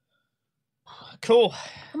elevated. Cool.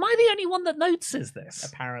 Am I the only one that notices this?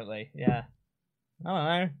 Apparently, yeah. I don't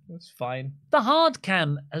know. It's fine. The hard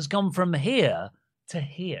cam has gone from here to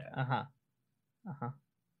here.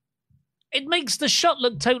 It makes the shot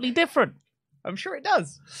look totally different. I'm sure it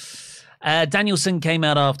does. Danielson came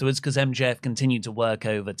out afterwards because MJF continued to work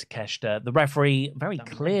over Takeshita. The referee very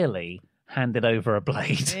clearly handed over a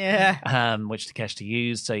blade, which Takeshita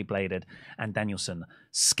used, so he bladed, and Danielson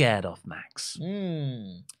scared off Max.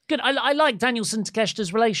 Good. I like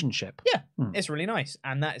Danielson-Takeshita's relationship. Yeah, it's really nice,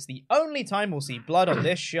 and that is the only time we'll see blood on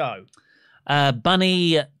this show.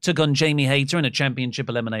 Bunny took on Jamie Hayter in a championship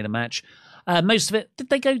eliminator match. Most of it, did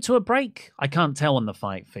they go to a break? I can't tell on the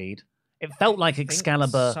fight feed. It felt like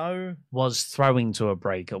Excalibur was throwing to a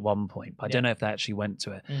break at one point, but I don't know if they actually went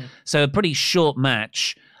to it. So a pretty short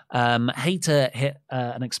match. Hayter hit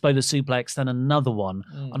an exploder suplex, then another one.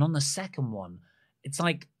 And on the second one, it's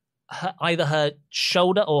like either her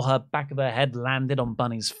shoulder or her back of her head landed on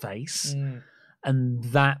Bunny's face. And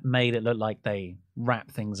that made it look like they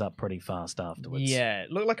wrapped things up pretty fast afterwards. Yeah,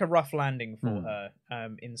 it looked like a rough landing for her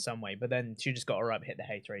in some way, but then she just got her up, hit the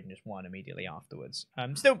Hayter and just won immediately afterwards.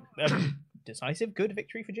 Still, decisive, good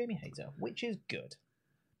victory for Jamie Hayter, which is good.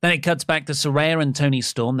 Then it cuts back to Saraya and Tony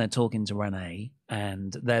Storm. They're talking to Renee,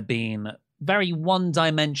 and they're being very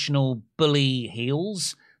one-dimensional bully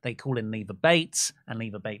heels. They call in Leva Bates, and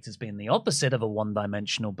Leva Bates has been the opposite of a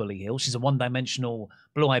one-dimensional bully heel. She's a one-dimensional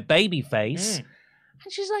blue-eyed baby face.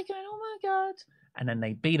 And she's like, oh my God. And then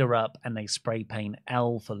they beat her up, and they spray paint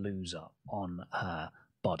L for loser on her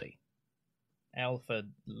body. L for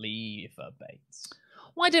Leva Bates.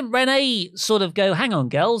 Why didn't Renee sort of go, hang on,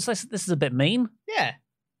 girls, this is a bit mean? Yeah.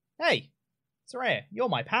 Hey, Saraya, you're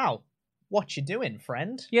my pal. What you doing,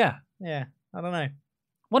 friend? Yeah. Yeah, I don't know.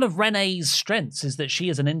 One of Renee's strengths is that she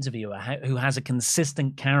is an interviewer who has a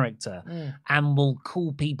consistent character and will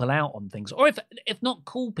call people out on things. Or if not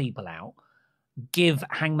call people out, give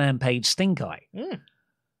Hangman Page stink eye.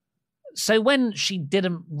 So when she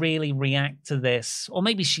didn't really react to this, or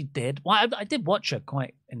maybe she did. Well, I did watch her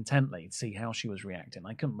quite intently to see how she was reacting.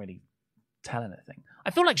 I couldn't really tell anything.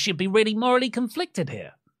 I feel like she'd be really morally conflicted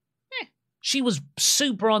here. She was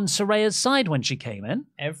super on Saraya's side when she came in.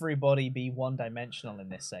 Everybody be one-dimensional in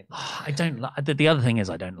this segment. I don't like. The other thing is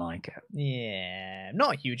I don't like it. Yeah,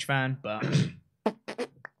 not a huge fan, but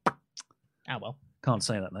well. Can't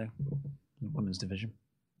say that though. Women's division.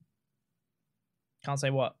 Can't say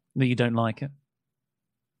what? That you don't like it.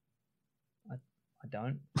 I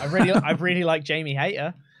don't. I really like Jamie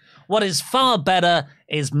Hayter. What is far better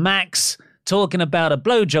is Max talking about a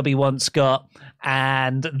blowjob he once got,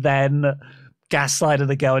 and then gaslighted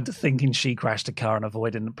the girl into thinking she crashed a car and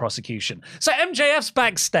avoiding prosecution. So MJF's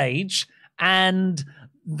backstage, and is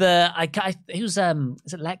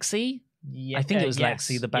it Lexi? Yeah, I think it was yes.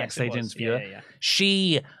 Lexi, the backstage interviewer. Yeah.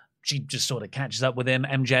 She just sort of catches up with him.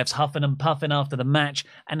 MJF's huffing and puffing after the match,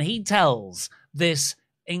 and he tells this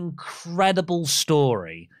incredible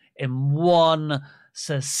story in one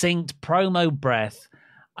succinct promo breath.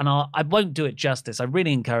 And I won't do it justice. I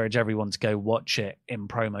really encourage everyone to go watch it in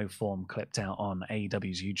promo form, clipped out on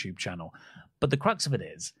AEW's YouTube channel. But the crux of it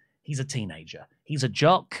is, he's a teenager. He's a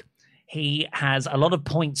jock. He has a lot of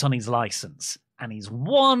points on his license. And he's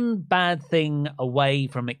one bad thing away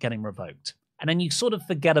from it getting revoked. And then you sort of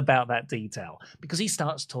forget about that detail because he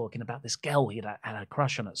starts talking about this girl he had a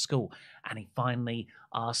crush on at school. And he finally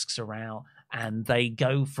asks her out. And they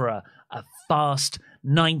go for a fast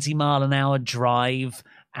 90-mile-an-hour drive.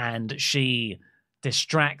 And she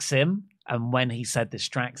distracts him. And when he said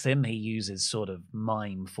distracts him, he uses sort of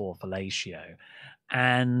mime for fellatio.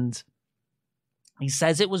 And he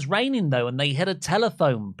says it was raining, though, and they hit a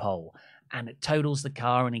telephone pole. and it totals the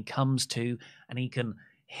car, and he comes to, and he can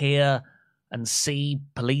hear and see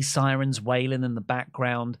police sirens wailing in the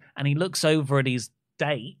background, and he looks over at his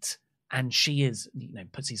date, and she is,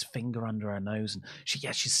 puts his finger under her nose, and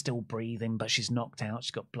she's still breathing, but she's knocked out.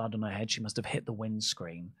 She's got blood on her head. She must have hit the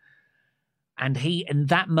windscreen. And he, in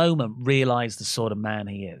that moment, realized the sort of man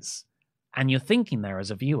he is. And you're thinking there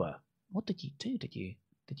as a viewer, what did you do? Did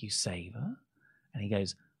you save her? And he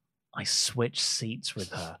goes, I switched seats with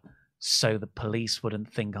her so the police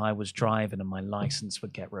wouldn't think I was driving and my license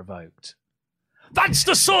would get revoked. That's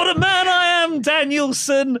the sort of man I am,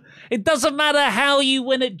 Danielson. It doesn't matter how you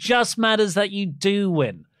win. It just matters that you do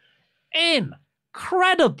win.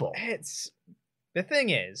 Incredible. The thing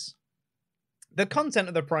is, the content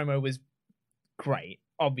of the promo was great,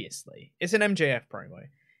 obviously. It's an MJF promo.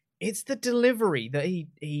 It's the delivery that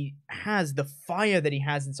he has, the fire that he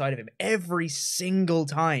has inside of him every single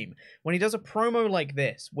time. When he does a promo like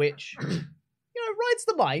this, which, rides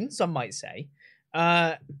the line, some might say,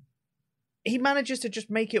 he manages to just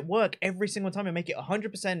make it work every single time and make it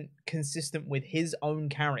 100% consistent with his own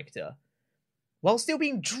character, while still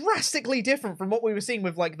being drastically different from what we were seeing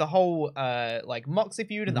with the whole Moxley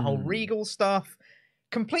feud and the whole Regal stuff.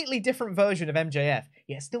 Completely different version of MJF.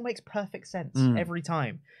 Yeah, it still makes perfect sense every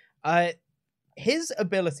time. His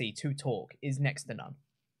ability to talk is next to none.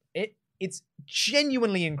 It's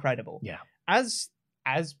genuinely incredible. Yeah. As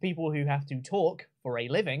people who have to talk for a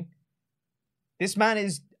living, this man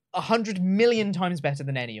is 100 million times better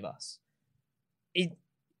than any of us. It's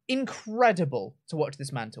incredible to watch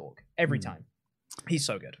this man talk every time. He's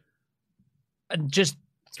so good. And just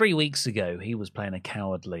 3 weeks ago, he was playing a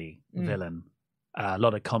cowardly villain. A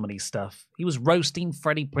lot of comedy stuff. He was roasting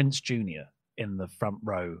Freddie Prinze Jr. in the front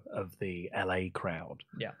row of the LA crowd.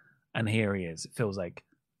 Yeah. And here he is. It feels like,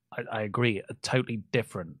 I agree, a totally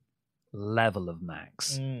different level of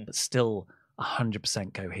Max, but still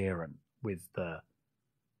 100% coherent with the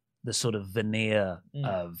sort of veneer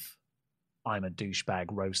of I'm a douchebag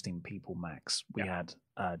roasting people Max we had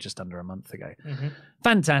just under a month ago.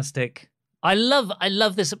 Fantastic. I love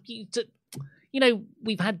this.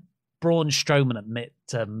 We've had Braun Strowman admit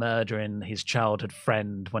to murdering his childhood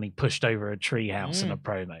friend when he pushed over a treehouse in a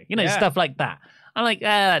promo. Stuff like that. I'm like,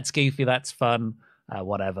 that's goofy, that's fun,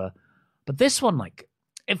 whatever. But this one,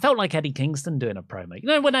 it felt like Eddie Kingston doing a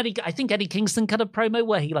promo. When I think Eddie Kingston cut a promo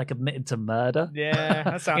where he admitted to murder. Yeah,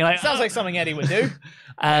 that sounds like something Eddie would do.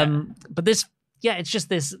 But this, it's just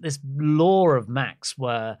this lore of Max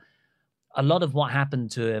where a lot of what happened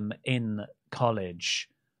to him in college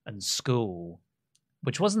and school,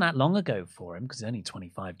 which wasn't that long ago for him because he's only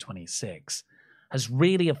 25, 26, has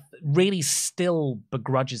really still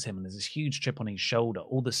begrudges him. And there's this huge chip on his shoulder.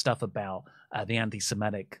 All the stuff about the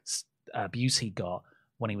anti-Semitic abuse he got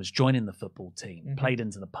when he was joining the football team, played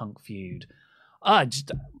into the Punk feud. I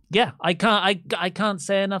can't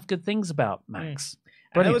say enough good things about Max.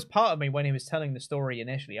 And there was part of me when he was telling the story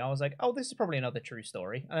initially, I was like, oh, this is probably another true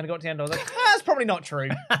story. And then I got to the end, I was like, that's probably not true.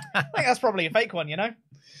 I think that's probably a fake one, Are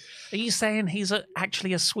you saying he's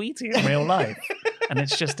actually a sweetie in real life? And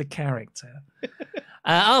it's just a character.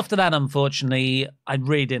 After that, unfortunately, I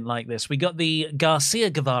really didn't like this. We got the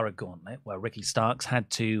Garcia-Guevara gauntlet, where Ricky Starks had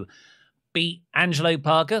to beat Angelo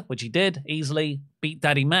Parker, which he did easily. Beat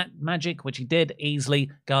Daddy Magic, which he did easily.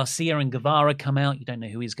 Garcia and Guevara come out. You don't know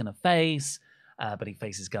who he's going to face, but he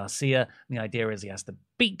faces Garcia. And the idea is he has to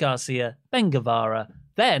beat Garcia, then Guevara.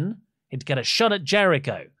 Then he'd get a shot at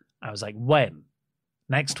Jericho. I was like, when?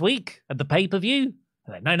 Next week at the pay-per-view?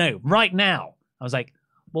 Like, no, right now. I was like,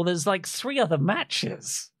 well, there's 3 other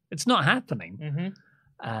matches. It's not happening.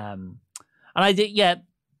 And I did,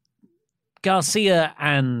 Garcia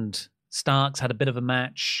and Starks had a bit of a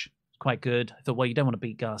match. Quite good. I thought, well, you don't want to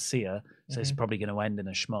beat Garcia, so it's probably going to end in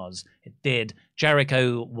a schmoz. It did.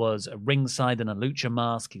 Jericho was a ringside in a lucha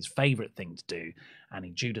mask, his favorite thing to do, and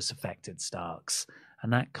he Judas affected Starks,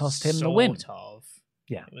 and that cost him the win. Sort of.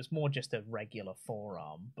 Yeah. It was more just a regular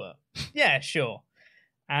forearm, but yeah, sure.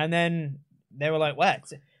 And then they were like,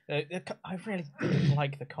 what? I really didn't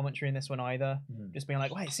like the commentary in this one either. Just being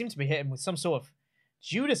like, well, it seems to be hitting with some sort of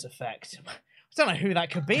Judas effect. I don't know who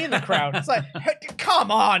that could be in the crowd. It's like, come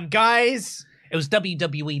on, guys. It was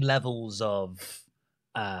WWE levels of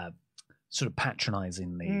sort of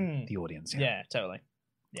patronizing the audience. Yeah, totally.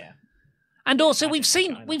 Yeah. And also we've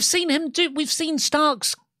seen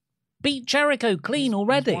Starks beat Jericho clean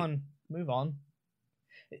already. Move on.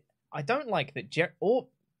 I don't like that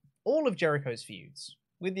all of Jericho's feuds,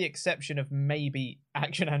 with the exception of maybe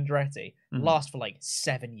Action Andretti, last for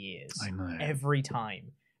 7 years. I know. Every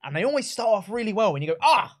time. And they always start off really well when you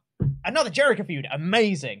go, another Jericho feud,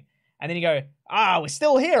 amazing. And then you go, we're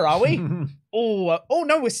still here, are we? Oh,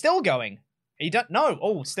 no, we're still going. You don't? No.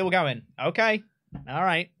 Oh, still going. Okay. All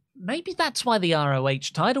right. Maybe that's why the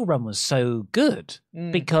ROH title run was so good,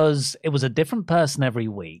 because it was a different person every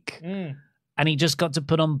week, and he just got to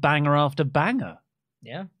put on banger after banger.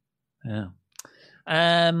 Yeah. Yeah.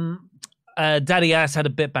 Daddy Ass had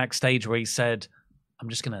a bit backstage where he said, I'm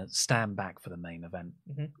just going to stand back for the main event.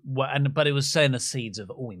 But it was saying the seeds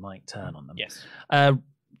of, we might turn on them. Yes.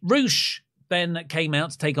 Roosh then came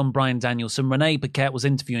out to take on Bryan Danielson. Renee Paquette was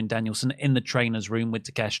interviewing Danielson in the trainer's room with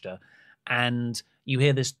Takeshita. And you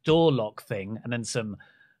hear this door lock thing and then some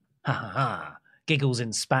giggles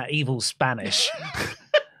in evil Spanish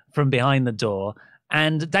from behind the door.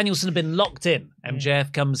 And Danielson had been locked in.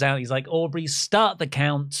 MJF comes out. He's like, Aubrey, start the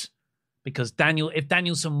count. Because if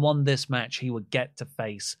Danielson won this match, he would get to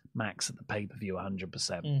face Max at the pay-per-view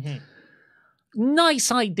 100%.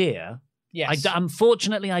 Nice idea. Yes.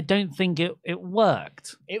 Unfortunately, I don't think it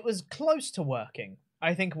worked. It was close to working.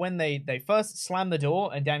 I think when they first slammed the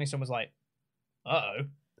door and Danielson was like, uh-oh.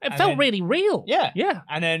 It felt really real. Yeah. Yeah.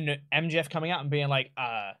 And then MJF coming out and being like,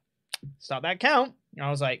 start that count. And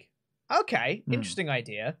I was like, okay, interesting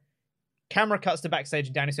idea. Camera cuts to backstage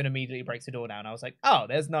and Danielson immediately breaks the door down. I was like, oh,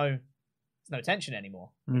 there's no tension anymore.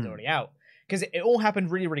 He's already out. Because it all happened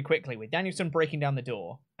really, really quickly with Danielson breaking down the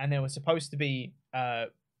door, and there was supposed to be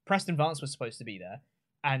Preston Vance was supposed to be there,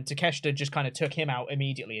 and Takeshita just kind of took him out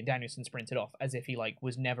immediately, and Danielson sprinted off as if he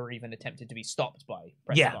was never even attempted to be stopped by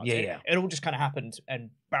Preston Vance. It all just kind of happened and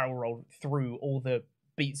barrel rolled through all the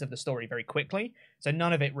beats of the story very quickly, so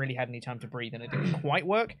none of it really had any time to breathe, and it didn't quite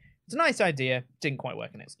work. It's a nice idea, didn't quite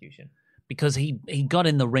work in execution. Because he got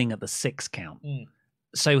in the ring at the 6 count.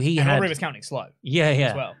 So he Aubrey was counting slow. Yeah.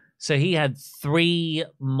 As well. So he had 3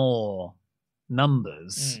 more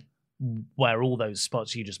numbers where all those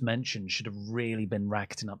spots you just mentioned should have really been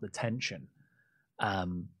racketing up the tension.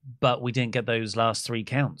 But we didn't get those last 3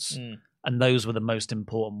 counts. And those were the most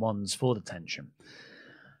important ones for the tension.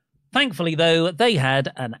 Thankfully, though, they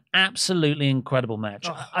had an absolutely incredible match.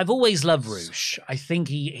 I've always loved Roosh. I think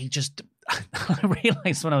he just... I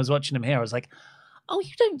realized when I was watching him here, I was like,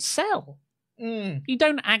 you don't sell. You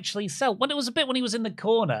don't actually sell. When it was a bit when he was in the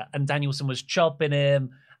corner and Danielson was chopping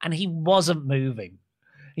him and he wasn't moving.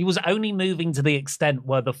 He was only moving to the extent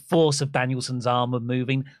where the force of Danielson's arm was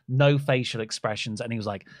moving, no facial expressions, and he was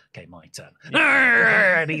like, okay, my turn.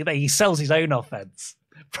 And he sells his own offense.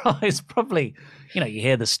 It's probably, you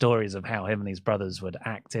hear the stories of how him and his brothers would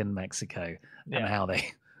act in Mexico and how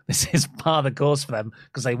this is part of the course for them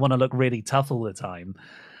because they want to look really tough all the time.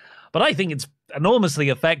 But I think it's enormously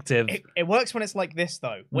effective. It works when it's like this,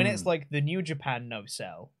 though. When it's like the New Japan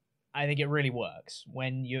no-sell, I think it really works.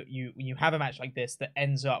 When you have a match like this that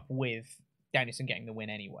ends up with Danielson getting the win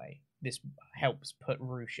anyway, this helps put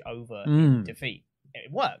Roosh over in defeat. It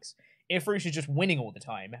works. If Roosh is just winning all the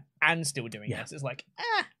time and still doing this, it's like,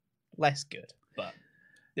 less good. But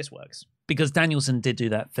this works. Because Danielson did do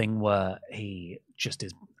that thing where he just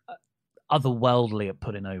is otherworldly at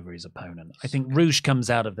putting over his opponent. I think Roosh comes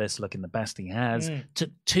out of this looking the best he has. Took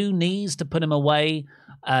 2 knees to put him away.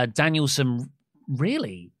 Danielson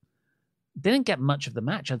really didn't get much of the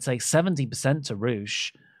match. I'd say 70% to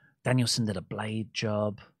Roosh. Danielson did a blade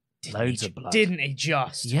job. Loads of blood. Didn't he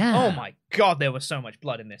just? Yeah. Oh my God, there was so much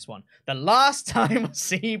blood in this one. The last time I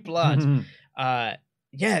see blood,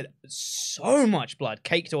 so much blood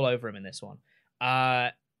caked all over him in this one.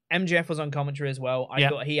 MJF was on commentary as well. I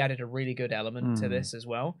thought he added a really good element to this as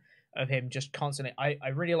well, of him just constantly... I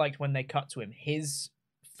really liked when they cut to him, his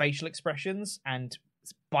facial expressions and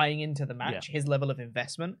buying into the match, his level of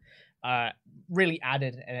investment, really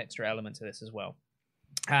added an extra element to this as well.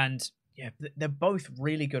 And they're both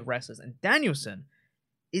really good wrestlers. And Danielson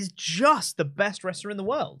is just the best wrestler in the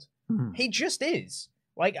world. He just is.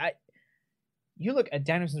 You look at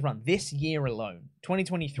Danielson's run this year alone,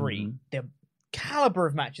 2023, the caliber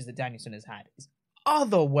of matches that Danielson has had is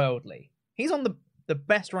otherworldly. He's on the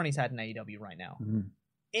best run he's had in AEW right now.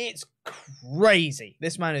 It's crazy.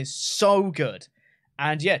 This man is so good.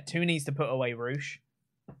 And 2 knees to put away Roosh.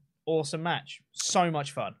 Awesome match. So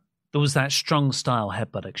much fun. There was that strong style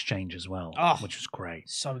headbutt exchange as well, which was great.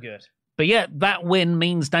 So good. But that win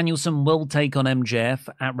means Danielson will take on MJF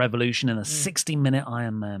at Revolution in a 60-minute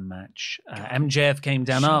Iron Man match. MJF came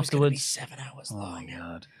down afterwards. Be 7 hours long. Oh, my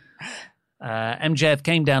God. MJF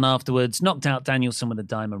came down afterwards, knocked out Danielson with a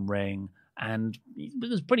diamond ring, and it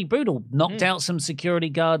was pretty brutal. Knocked out some security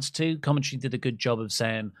guards too. Commentary did a good job of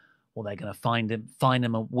saying, well, they're going to fine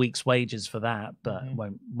him a week's wages for that, but it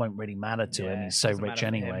won't really matter to him. He's so rich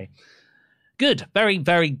anyway. Good. Very,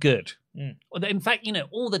 very good. In fact,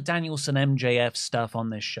 all the Danielson MJF stuff on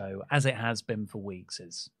this show, as it has been for weeks,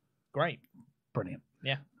 is great. Brilliant.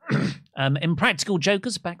 Yeah. Impractical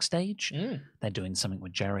Jokers backstage. They're doing something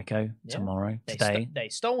with Jericho today. They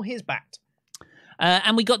stole his bat.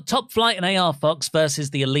 And we got Top Flight and AR Fox versus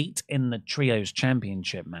the Elite in the Trios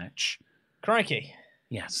Championship match. Crikey.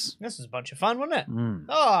 Yes. This was a bunch of fun, wasn't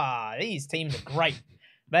it? These teams are great.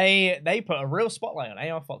 They put a real spotlight on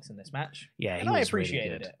AR Fox in this match. Yeah, and I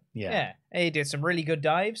appreciated really it. Yeah. He did some really good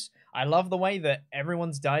dives. I love the way that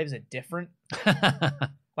everyone's dives are different.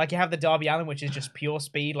 Like you have the Darby Allin, which is just pure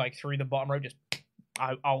speed, like through the bottom rope, just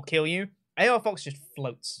I'll kill you. AR Fox just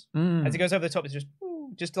floats. As he goes over the top, it's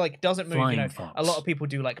just like doesn't move. Flying you know, Fox. A lot of people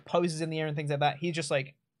do like poses in the air and things like that. He's just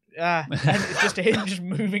like and it's just him just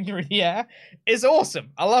moving through the air. It's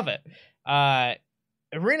awesome. I love it. A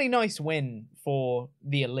really nice win for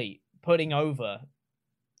the Elite, putting over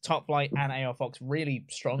Top Flight and AR Fox really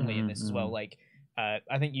strongly in this as well. Like, I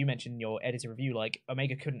think you mentioned in your editor review, like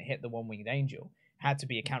Omega couldn't hit the One-Winged Angel. Had to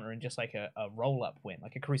be a counter and just like a roll-up win,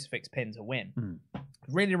 like a crucifix pin to win.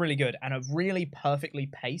 Really, really good. And a really perfectly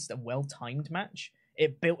paced and well-timed match.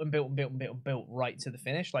 It built and built and built and built and built right to the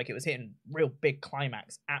finish. Like it was hitting real big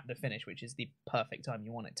climax at the finish, which is the perfect time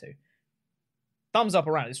you want it to. Thumbs up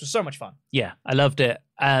around. This was so much fun. Yeah, I loved it.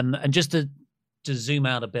 And just to zoom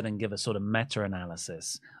out a bit and give a sort of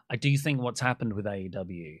meta-analysis, I do think what's happened with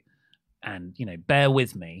AEW, and, bear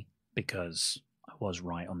with me because I was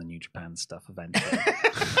right on the New Japan stuff eventually,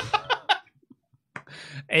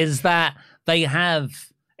 is that they have...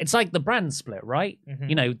 It's like the brand split, right?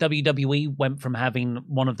 WWE went from having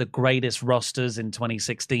one of the greatest rosters in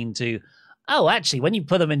 2016 to, actually, when you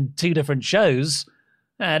put them in two different shows,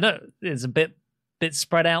 it's a bit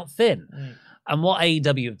spread out thin. And what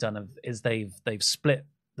AEW have done is they've split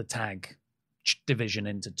the tag division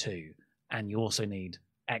into two, and you also need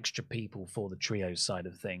extra people for the trio side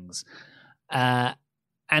of things. And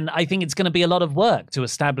I think it's going to be a lot of work to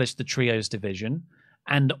establish the trios division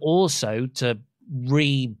and also to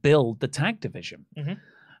rebuild the tag division.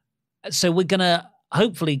 So we're going to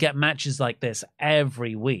hopefully get matches like this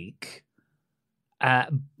every week.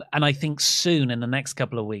 And I think soon, in the next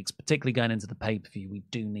couple of weeks, particularly going into the pay-per-view, we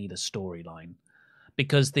do need a storyline.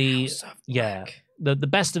 Because the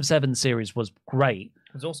Best of 7 series was great.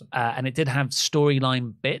 It was awesome. And it did have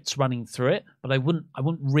storyline bits running through it, but I wouldn't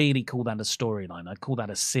really call that a storyline. I'd call that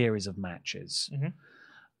a series of matches.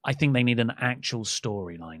 I think they need an actual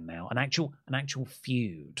storyline now, an actual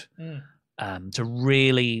feud, to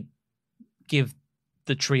really give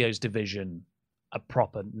the trios division a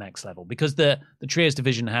proper next level, because the trios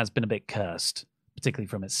division has been a bit cursed, particularly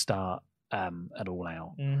from its start at All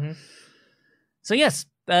Out. So yes,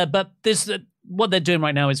 but this what they're doing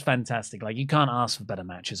right now is fantastic. Like, you can't ask for better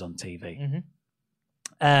matches on TV.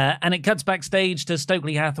 And it cuts backstage to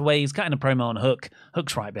Stokely Hathaway. He's cutting a promo on Hook.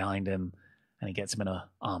 Hook's right behind him, and he gets him in a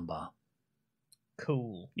armbar.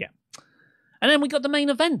 Cool. Yeah. And then we got the main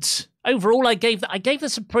event. Overall, I gave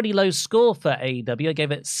this a pretty low score for AEW. I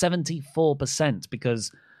gave it 74%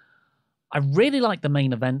 because I really like the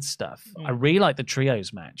main event stuff. I really like the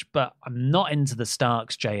trios match, but I'm not into the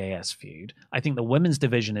Starks JAS feud. I think the women's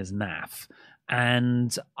division is naff,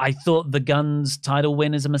 and I thought the Guns title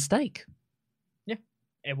win is a mistake. Yeah,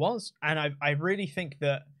 it was. And I really think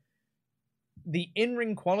that the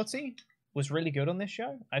in-ring quality was really good on this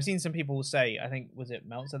show. I've seen some people say, I think, was it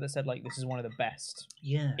Meltzer that said, like, this is one of the best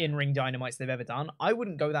in-ring dynamites they've ever done. I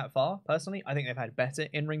wouldn't go that far, personally. I think they've had better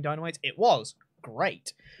in-ring dynamites. It was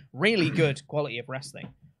great. Really good quality of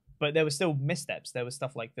wrestling. But there were still missteps. There was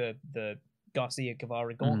stuff like the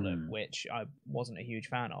Garcia-Guevara gauntlet, which I wasn't a huge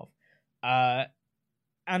fan of.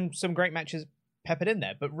 And some great matches peppered in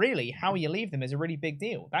there. But really, how you leave them is a really big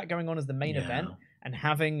deal. That going on as the main event and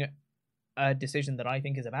having a decision that I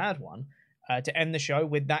think is a bad one, to end the show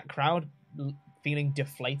with that crowd feeling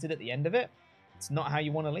deflated at the end of it, it's not how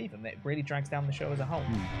you want to leave them. It really drags down the show as a whole.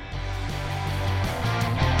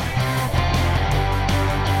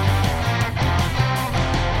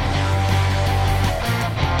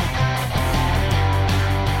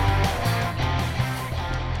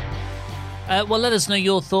 Well, let us know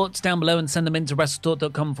your thoughts down below and send them in to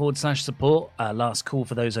WrestleTalk.com/support. Last call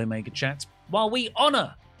for those Omega chats, while we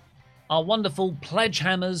honour our wonderful pledge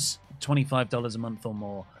hammers, $25 a month or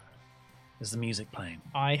more. Is the music playing?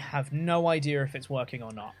 I have no idea if it's working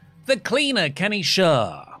or not. The Cleaner, Kenny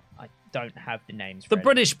Shaw. I don't have the names The ready.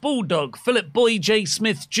 British Bulldog, Philip Boy J.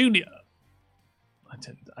 Smith Jr.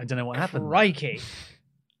 I don't know what happened. Crikey.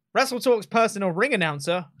 WrestleTalk's personal ring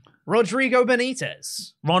announcer, Rodrigo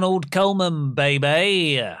Benitez. Ronald Coleman,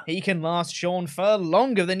 baby. He can last Sean Furr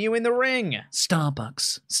longer than you in the ring.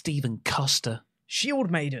 Starbucks, Stephen Costa.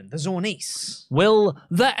 Shield Maiden, the Zornice. Will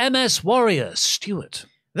the MS Warrior, Stewart.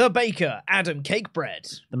 The Baker, Adam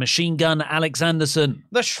Cakebread. The Machine Gun, Alex Anderson.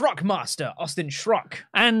 The Shruck Master, Austin Shruck.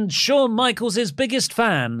 And Shawn Michaels' biggest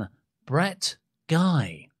fan, Brett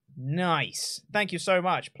Guy. Nice. Thank you so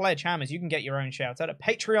much. Pledge Hammers, you can get your own shout out at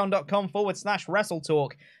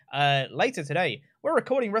patreon.com/WrestleTalk. Later today, we're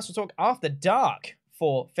recording Wrestle Talk After Dark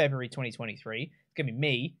for February 2023. It's going to be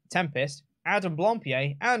me, Tempest, Adam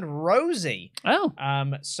Blompier, and Rosie. Oh.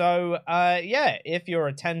 Yeah, if you're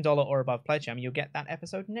a $10 or above pledge hammer, you'll get that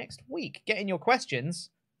episode next week. Get in your questions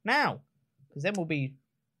now, because then we'll be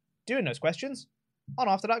doing those questions on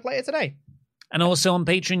After Dark later today. And also on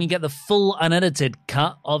Patreon, you get the full unedited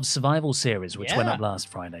cut of Survival Series, which went up last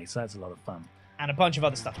Friday. So that's a lot of fun. And a bunch of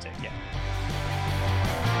other stuff too, yeah.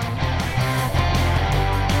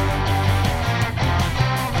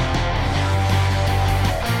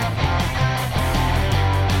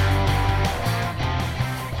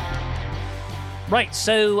 Right,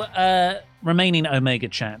 so remaining Omega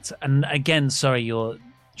chat. And again, sorry, your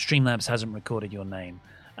Streamlabs hasn't recorded your name,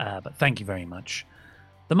 but thank you very much.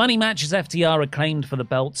 The money match is FTR acclaimed for the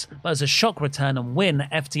belts, but as a shock return and win,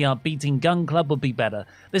 FTR beating Gun Club would be better.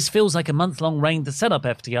 This feels like a month-long reign to set up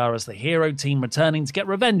FTR as the hero team returning to get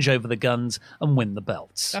revenge over the Guns and win the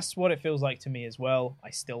belts. That's what it feels like to me as well.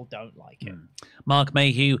 I still don't like it. Mark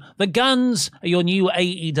Mayhew, the Guns are your new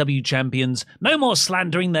AEW champions. No more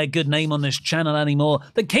slandering their good name on this channel anymore.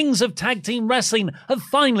 The kings of tag team wrestling have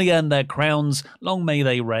finally earned their crowns. Long may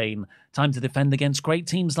they reign. Time to defend against great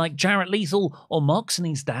teams like Jarrett Lethal or Mox and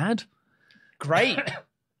his dad. Great.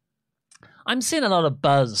 I'm seeing a lot of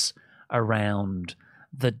buzz around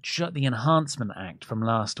the Enhancement Act from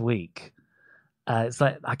last week. It's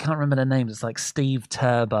like, I can't remember their names. It's like Steve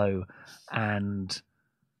Turbo and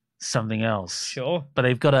something else. Sure. But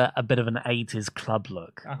they've got a bit of an 80s club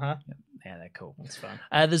look. Uh-huh. Yeah, they're cool. That's fun.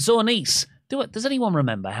 The Zornice. Does anyone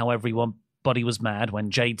remember how everybody was mad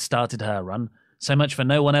when Jade started her run? So much for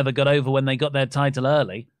no one ever got over when they got their title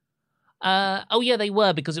early. Oh, yeah, they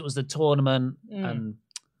were, because it was the tournament. And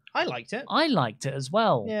I liked it. I liked it as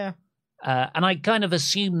well. Yeah. And I kind of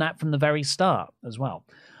assumed that from the very start as well.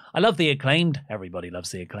 I love the Acclaimed. Everybody loves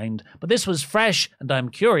the Acclaimed. But this was fresh, and I'm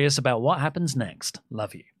curious about what happens next.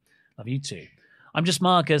 Love you. Love you too. I'm just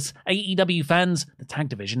Marcus. AEW fans, the tag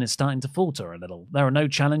division is starting to falter a little. There are no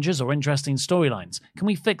challenges or interesting storylines. Can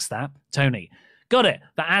we fix that? Tony. Got it.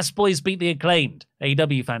 The Ass Boys beat the Acclaimed.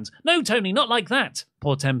 AEW fans. No, Tony, not like that.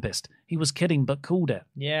 Poor Tempest. He was kidding, but called it.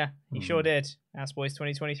 Yeah, he sure did. Ass Boys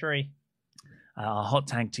 2023. A hot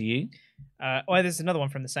tag to you. There's another one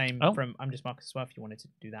from the same, from I'm Just Marcus as well, if you wanted to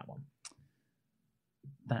do that one.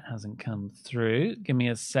 That hasn't come through. Give me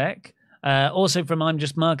a sec. Also from I'm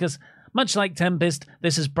Just Marcus. Much like Tempest,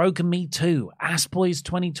 this has broken me too. Ass Boys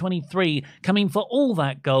 2023, coming for all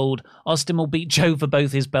that gold. Austin will beat Joe for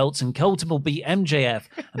both his belts, and Colton will beat MJF,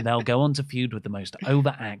 and they'll go on to feud with the most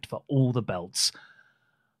over act for all the belts,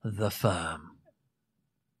 The Firm.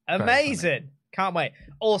 Amazing. Can't wait.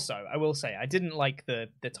 Also, I will say, I didn't like the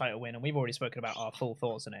title win, and we've already spoken about our full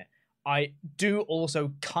thoughts on it. I do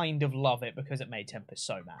also kind of love it because it made Tempest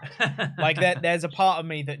so mad. Like, there's a part of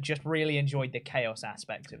me that just really enjoyed the chaos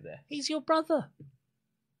aspect of this. He's your brother.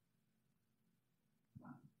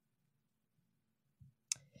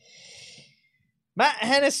 Matt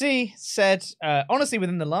Hennessy said, honestly,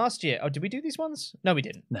 within the last year... Oh, did we do these ones? No, we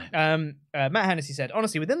didn't. No. Matt Hennessy said,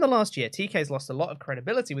 honestly, within the last year, TK's lost a lot of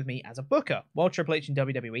credibility with me as a booker, while Triple H and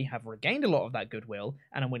WWE have regained a lot of that goodwill,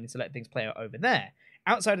 and I'm willing to let things play out over there.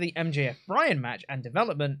 Outside of the MJF Bryan match and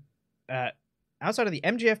development, and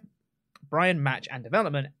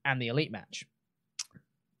the Elite match.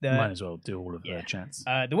 Might as well do all of their chats.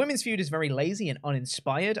 The women's feud is very lazy and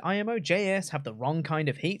uninspired. IMO, JAS have the wrong kind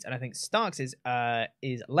of heat, and I think Starks is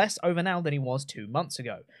less over now than he was 2 months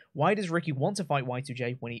ago. Why does Ricky want to fight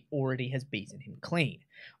Y2J when he already has beaten him clean?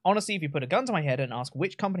 Honestly, if you put a gun to my head and ask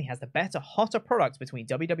which company has the better, hotter products between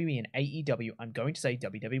WWE and AEW, I'm going to say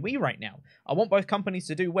WWE right now. I want both companies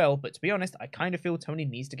to do well, but to be honest, I kind of feel Tony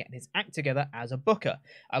needs to get his act together as a booker.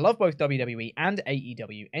 I love both WWE and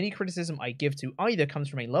AEW. Any criticism I give to either comes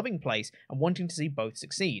from a loving place and wanting to see both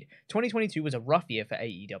succeed. 2022 was a rough year for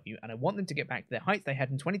AEW, and I want them to get back to the heights they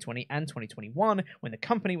had in 2020 and 2021 when the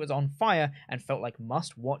company was on fire and felt like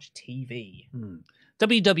must-watch TV.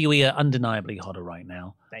 WWE are undeniably hotter right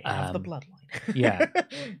now. They have the bloodline. Yeah.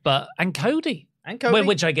 And Cody. And Cody.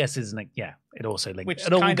 Which I guess isn't it also links. Which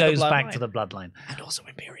It all kind of goes the back bloodline. to the bloodline. And also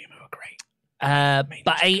Imperium, who are great.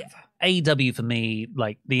 But AEW for me,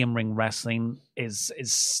 like the in-ring wrestling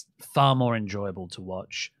is far more enjoyable to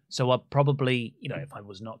watch. So I'd probably, if I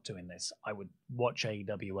was not doing this, I would watch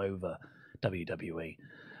AEW over WWE.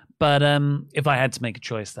 But if I had to make a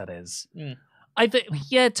choice, that is. I think,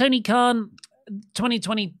 Tony Khan,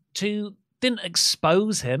 2022 didn't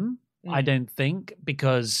expose him, I don't think,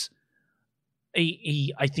 because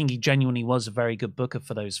I think he genuinely was a very good booker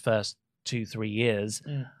for those first 2-3 years.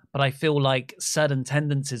 But I feel like certain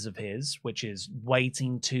tendencies of his, which is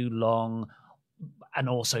waiting too long and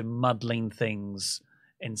also muddling things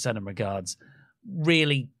in certain regards,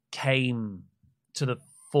 really came to the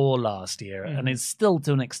fore last year and is still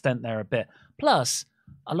to an extent there a bit. Plus,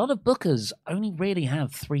 a lot of bookers only really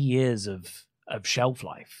have 3 years of shelf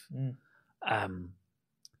life.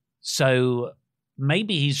 So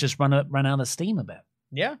maybe he's just run out of steam a bit.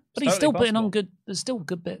 Yeah. But he's still putting on there's still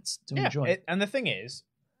good bits to enjoy. And the thing is,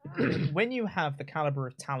 when you have the caliber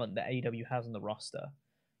of talent that AEW has on the roster,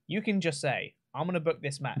 you can just say, I'm going to book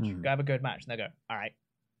this match. Go have a good match. And they go, all right.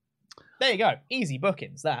 There you go. Easy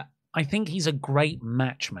bookings, that. I think he's a great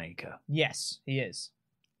matchmaker. Yes, he is.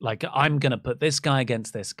 Like, I'm going to put this guy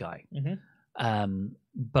against this guy.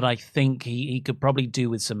 But I think he could probably do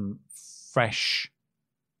with some fresh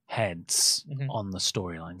heads on the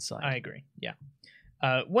storyline side. I agree, yeah.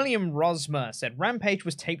 William Rosmer said, Rampage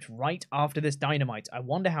was taped right after this Dynamite. I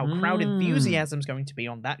wonder how crowd enthusiasm's going to be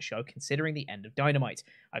on that show, considering the end of Dynamite.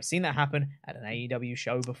 I've seen that happen at an AEW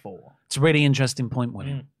show before. It's a really interesting point,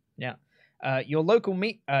 William. Yeah. Your local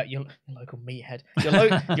meathead, your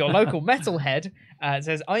local metalhead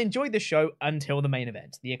says, I enjoyed the show until the main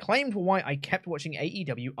event. The Acclaimed were why I kept watching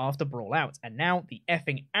AEW after Brawl Out, and now the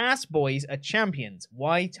effing ass boys are champions.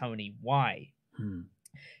 Why, Tony? Why?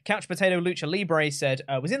 Couch Potato Lucha Libre said,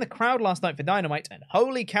 was in the crowd last night for Dynamite, and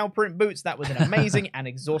holy cow print boots, that was an amazing and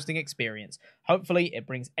exhausting experience. Hopefully it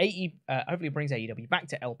brings AEW back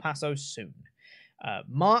to El Paso soon.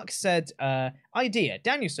 Mark said, idea,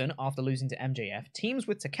 Danielson, after losing to MJF, teams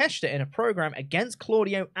with Takeshita in a program against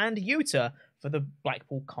Claudio and Yuta for the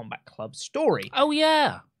Blackpool Combat Club story. Oh,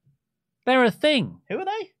 yeah. They're a thing. Who are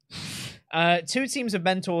they? Two teams of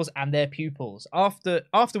mentors and their pupils.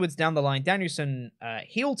 Afterwards, down the line, Danielson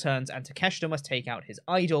heel turns and Takeshita must take out his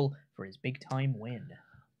idol for his big-time win.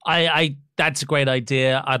 That's a great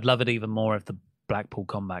idea. I'd love it even more if the Blackpool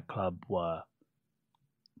Combat Club were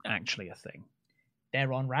actually a thing.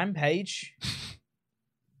 They're on Rampage.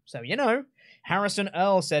 So, Harrison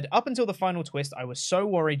Earl said, up until the final twist, I was so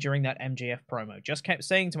worried during that MJF promo. Just kept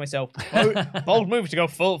saying to myself, bold move to go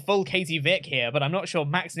full Katie Vick here, but I'm not sure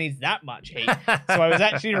Max needs that much heat. So I was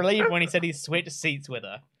actually relieved when he said he switched seats with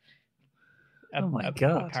her. Oh my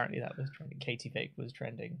God. Apparently that was trending. Katie Vick was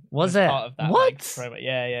trending. Was it? Part of that, what? Promo.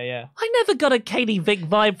 Yeah. I never got a Katie Vick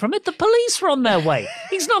vibe from it. The police were on their way.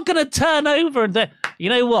 He's not going to turn over and you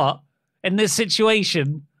know what? In this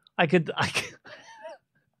situation, I could...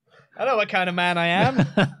 I know what kind of man I am.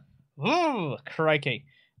 Ooh, crikey.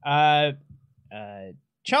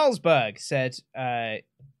 Charles Berg said,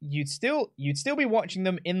 you'd still be watching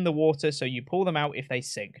them in the water, so you pull them out if they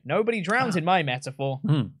sink. Nobody drowns in my metaphor.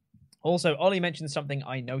 Also, Ollie mentioned something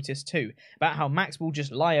I noticed too, about how Max will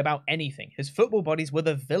just lie about anything. His football buddies were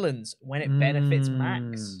the villains when it benefits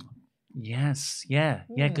Max. Yes, yeah,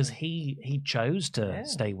 because he chose to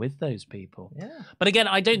stay with those people. Yeah. But again,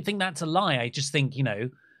 I don't think that's a lie. I just think,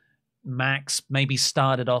 Max maybe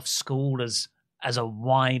started off school as a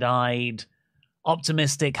wide-eyed,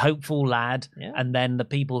 optimistic, hopeful lad, and then the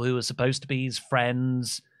people who were supposed to be his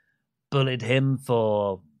friends bullied him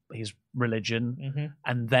for his religion,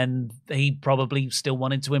 and then he probably still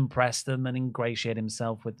wanted to impress them and ingratiate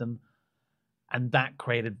himself with them, and that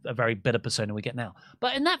created a very bitter persona we get now.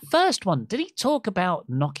 But in that first one, did he talk about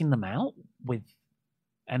knocking them out with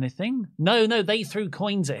anything? No, they threw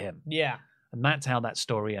coins at him. Yeah. And that's how that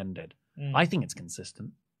story ended. I think it's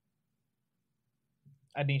consistent.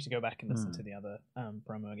 I'd need to go back and listen to the other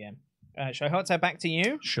promo again. Shohotso, back to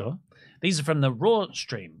you. Sure. These are from the Raw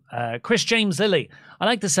stream. Chris James Lilly. I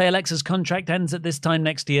like to say Alexa's contract ends at this time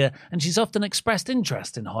next year, and she's often expressed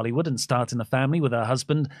interest in Hollywood and starting a family with her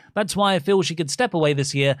husband. That's why I feel she could step away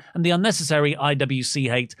this year, and the unnecessary IWC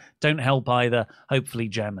hate don't help either. Hopefully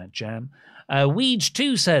jam that jam.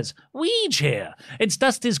 Weege2 says, Weege here. It's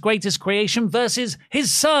Dusty's greatest creation versus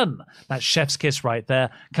his son. That's chef's kiss right there.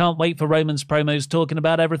 Can't wait for Roman's promos talking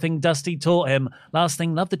about everything Dusty taught him. Last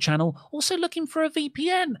thing, love the channel. Also looking for a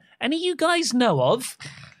VPN. Any you guys know of?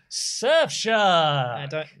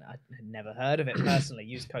 Surfshark. I've never heard of it personally.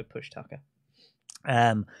 Use code PushTucker.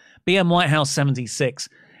 BM Whitehouse 76.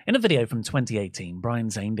 In a video from 2018, Brian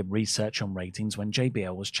Zane did research on ratings when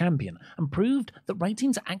JBL was champion and proved that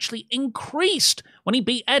ratings actually increased when he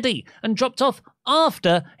beat Eddie and dropped off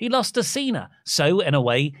after he lost to Cena. So, in a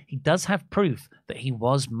way, he does have proof that he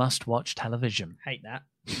was must-watch television. Hate that.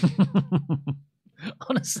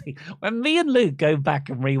 Honestly, when me and Luke go back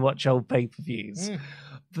and rewatch old pay-per-views,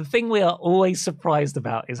 the thing we are always surprised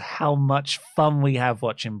about is how much fun we have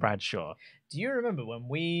watching Bradshaw. Do you remember when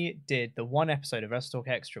we did the one episode of Wrestle Talk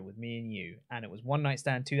Extra with me and you, and it was One Night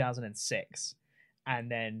Stand 2006,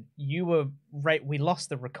 and then you were we lost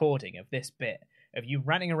the recording of this bit of you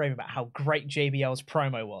ranting and raving about how great JBL's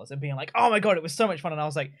promo was and being like, oh my god, it was so much fun. And I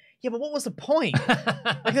was like, yeah, but what was the point?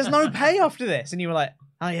 Like, there's no payoff to this. And you were like,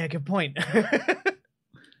 oh yeah, good point.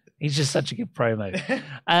 He's just such a good promo.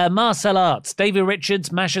 Marcel Arts, David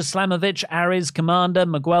Richards, Masha Slamovich, Aries, Commander,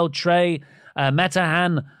 Miguel Trey,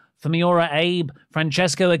 Metahan, Famiora Abe,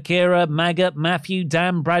 Francesco Akira, Maggot, Matthew,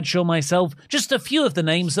 Dan, Bradshaw, myself. Just a few of the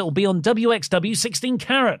names that will be on WXW 16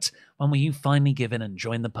 Carat. When will you finally give in and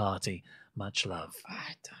join the party? Much love.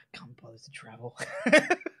 I can't bother to travel.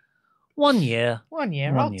 1 year. 1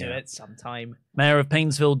 year. I'll do it sometime. Mayor of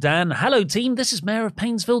Painesville Dan. Hello, team. This is Mayor of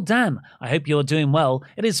Painesville Dan. I hope you're doing well.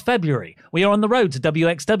 It is February. We are on the road to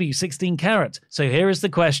WXW 16 Carat. So here is the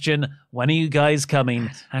question. When are you guys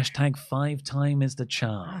coming? Hashtag 5 time is the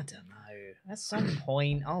charm. I don't know. At some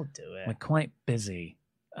point, I'll do it. We're quite busy.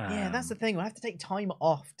 Yeah, that's the thing. I have to take time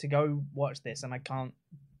off to go watch this, and I can't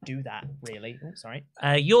do that, really. Oh, sorry.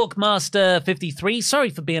 York Master 53. Sorry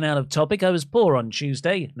for being out of topic. I was poor on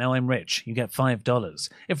Tuesday. Now I'm rich. You get $5.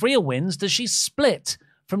 If Rhea wins, does she split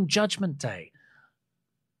from Judgment Day?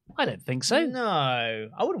 I don't think so. No,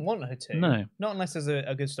 I wouldn't want her to. No. Not unless there's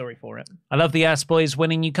a good story for it. I love the Ass Boys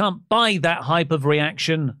winning. You can't buy that hype of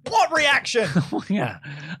reaction. What reaction? Yeah.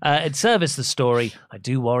 It serviced the story. I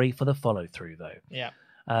do worry for the follow-through, though. Yeah.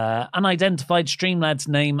 Unidentified Streamlad's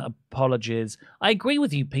name, apologies. I agree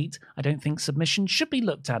with you, Pete. I don't think submission should be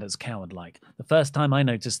looked at as coward-like. The first time I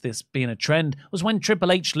noticed this being a trend was when Triple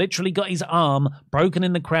H literally got his arm broken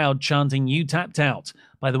in the crowd chanting, "You tapped out."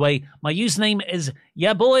 By the way, my username is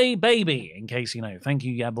YaBoyBaby, in case you know. Thank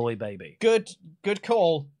you, YaBoyBaby. Good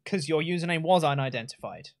call, because your username was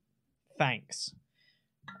unidentified. Thanks.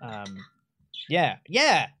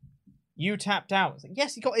 Yeah. You tapped out.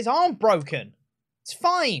 Yes, he got his arm broken. It's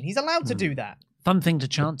fine. He's allowed to do that. Fun thing to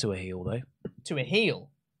chant to a heel, though. To a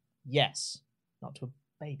heel? Yes. Not to a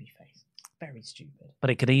baby face. Very stupid.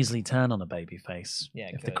 But it could easily turn on a baby face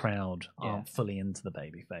if the crowd aren't fully into the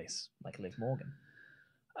baby face. Like Liv Morgan.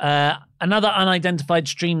 Another unidentified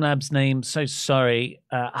Streamlabs name, so sorry.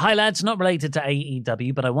 Hi lads, not related to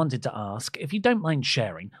AEW, but I wanted to ask, if you don't mind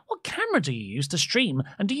sharing, what camera do you use to stream?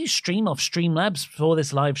 And do you stream off Streamlabs for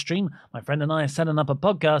this live stream? My friend and I are setting up a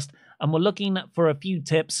podcast, and we're looking for a few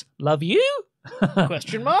tips. Love you?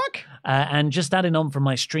 Question mark? And just adding on from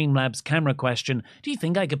my Streamlabs camera question, do you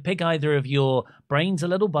think I could pick either of your brains a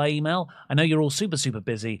little by email? I know you're all super, super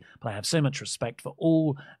busy, but I have so much respect for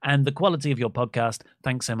all and the quality of your podcast.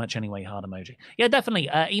 Thanks so much anyway, heart emoji. Yeah, definitely.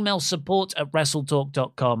 Email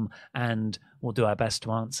support@wrestletalk.com and we'll do our best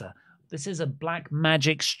to answer. This is a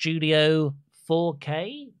Blackmagic Studio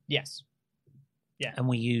 4K? Yes. Yeah. And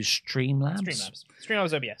we use Streamlabs?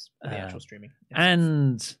 Streamlabs OBS, the actual streaming. Yes.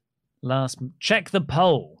 And check the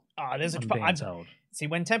poll. There's I'm told. See,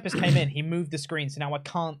 when Tempest came in, he moved the screen, so now I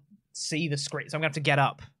can't see the screen, so I'm going to have to get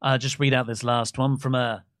up. Just read out this last one from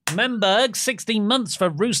Memberg, 16 months for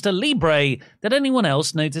Rooster Libre. Did anyone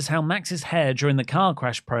else notice how Max's hair during the car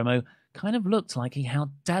crash promo kind of looked like he had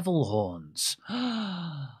devil horns?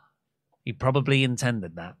 He probably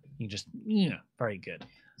intended that. He just, very good.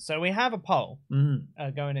 So we have a poll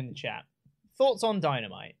going in the chat. Thoughts on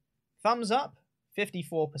Dynamite? Thumbs up,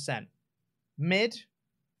 54%. Mid,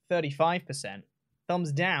 35%.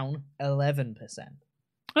 Thumbs down, 11%.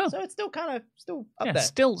 Oh. So it's still up there.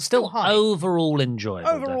 Still high. Overall enjoyable.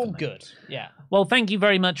 Overall definitely. good, yeah. Well, thank you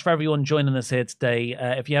very much for everyone joining us here today.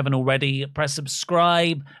 If you haven't already, press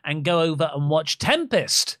subscribe and go over and watch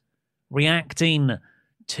Tempest reacting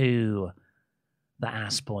to the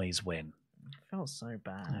Ass Boys win. It felt so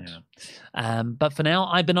bad. Yeah. But for now,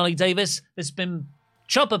 I've been Ollie Davis. This has been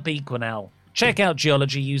Chopper Pequenell. Check out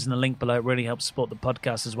Geology using the link below. It really helps support the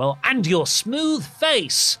podcast as well. And your smooth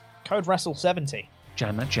face. Code Wrestle70.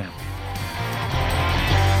 Jam that jam.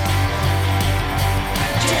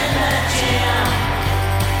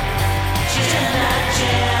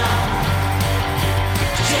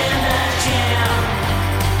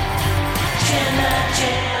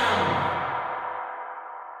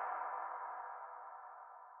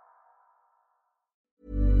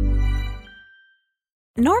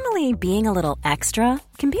 Normally, being a little extra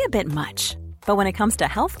can be a bit much, but when it comes to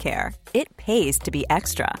healthcare, it pays to be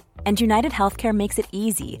extra. And United Healthcare makes it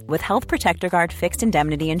easy with Health Protector Guard fixed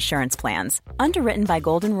indemnity insurance plans. Underwritten by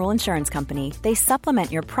Golden Rule Insurance Company, they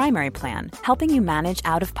supplement your primary plan, helping you manage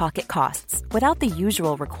out-of-pocket costs without the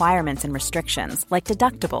usual requirements and restrictions like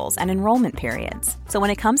deductibles and enrollment periods. So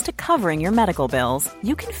when it comes to covering your medical bills,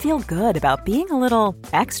 you can feel good about being a little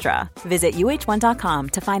extra. Visit uh1.com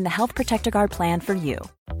to find the Health Protector Guard plan for you.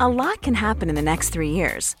 A lot can happen in the next 3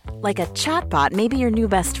 years. Like a chatbot may be your new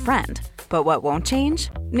best friend. But what won't change?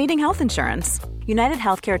 Needing health insurance. United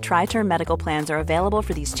Healthcare Tri-Term Medical Plans are available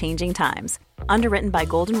for these changing times. Underwritten by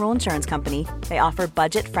Golden Rule Insurance Company, they offer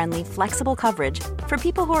budget-friendly, flexible coverage for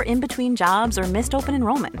people who are in between jobs or missed open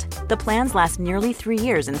enrollment. The plans last nearly 3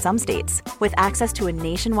 years in some states, with access to a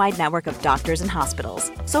nationwide network of doctors and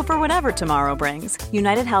hospitals. So for whatever tomorrow brings,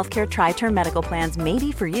 United Healthcare Tri-Term Medical Plans may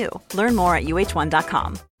be for you. Learn more at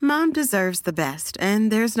uh1.com. Mom deserves the best, and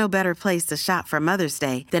there's no better place to shop for Mother's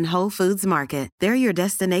Day than Whole Foods Market. They're your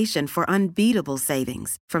destination for unbeatable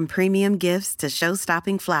savings, from premium gifts to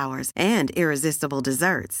show-stopping flowers and irresistible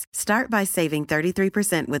desserts. Start by saving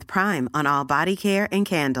 33% with Prime on all body care and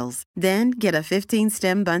candles. Then get a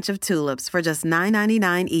 15-stem bunch of tulips for just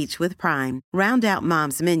 $9.99 each with Prime. Round out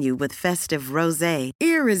Mom's menu with festive rosé,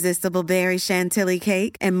 irresistible berry chantilly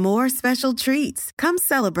cake, and more special treats. Come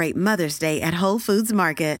celebrate Mother's Day at Whole Foods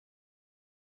Market.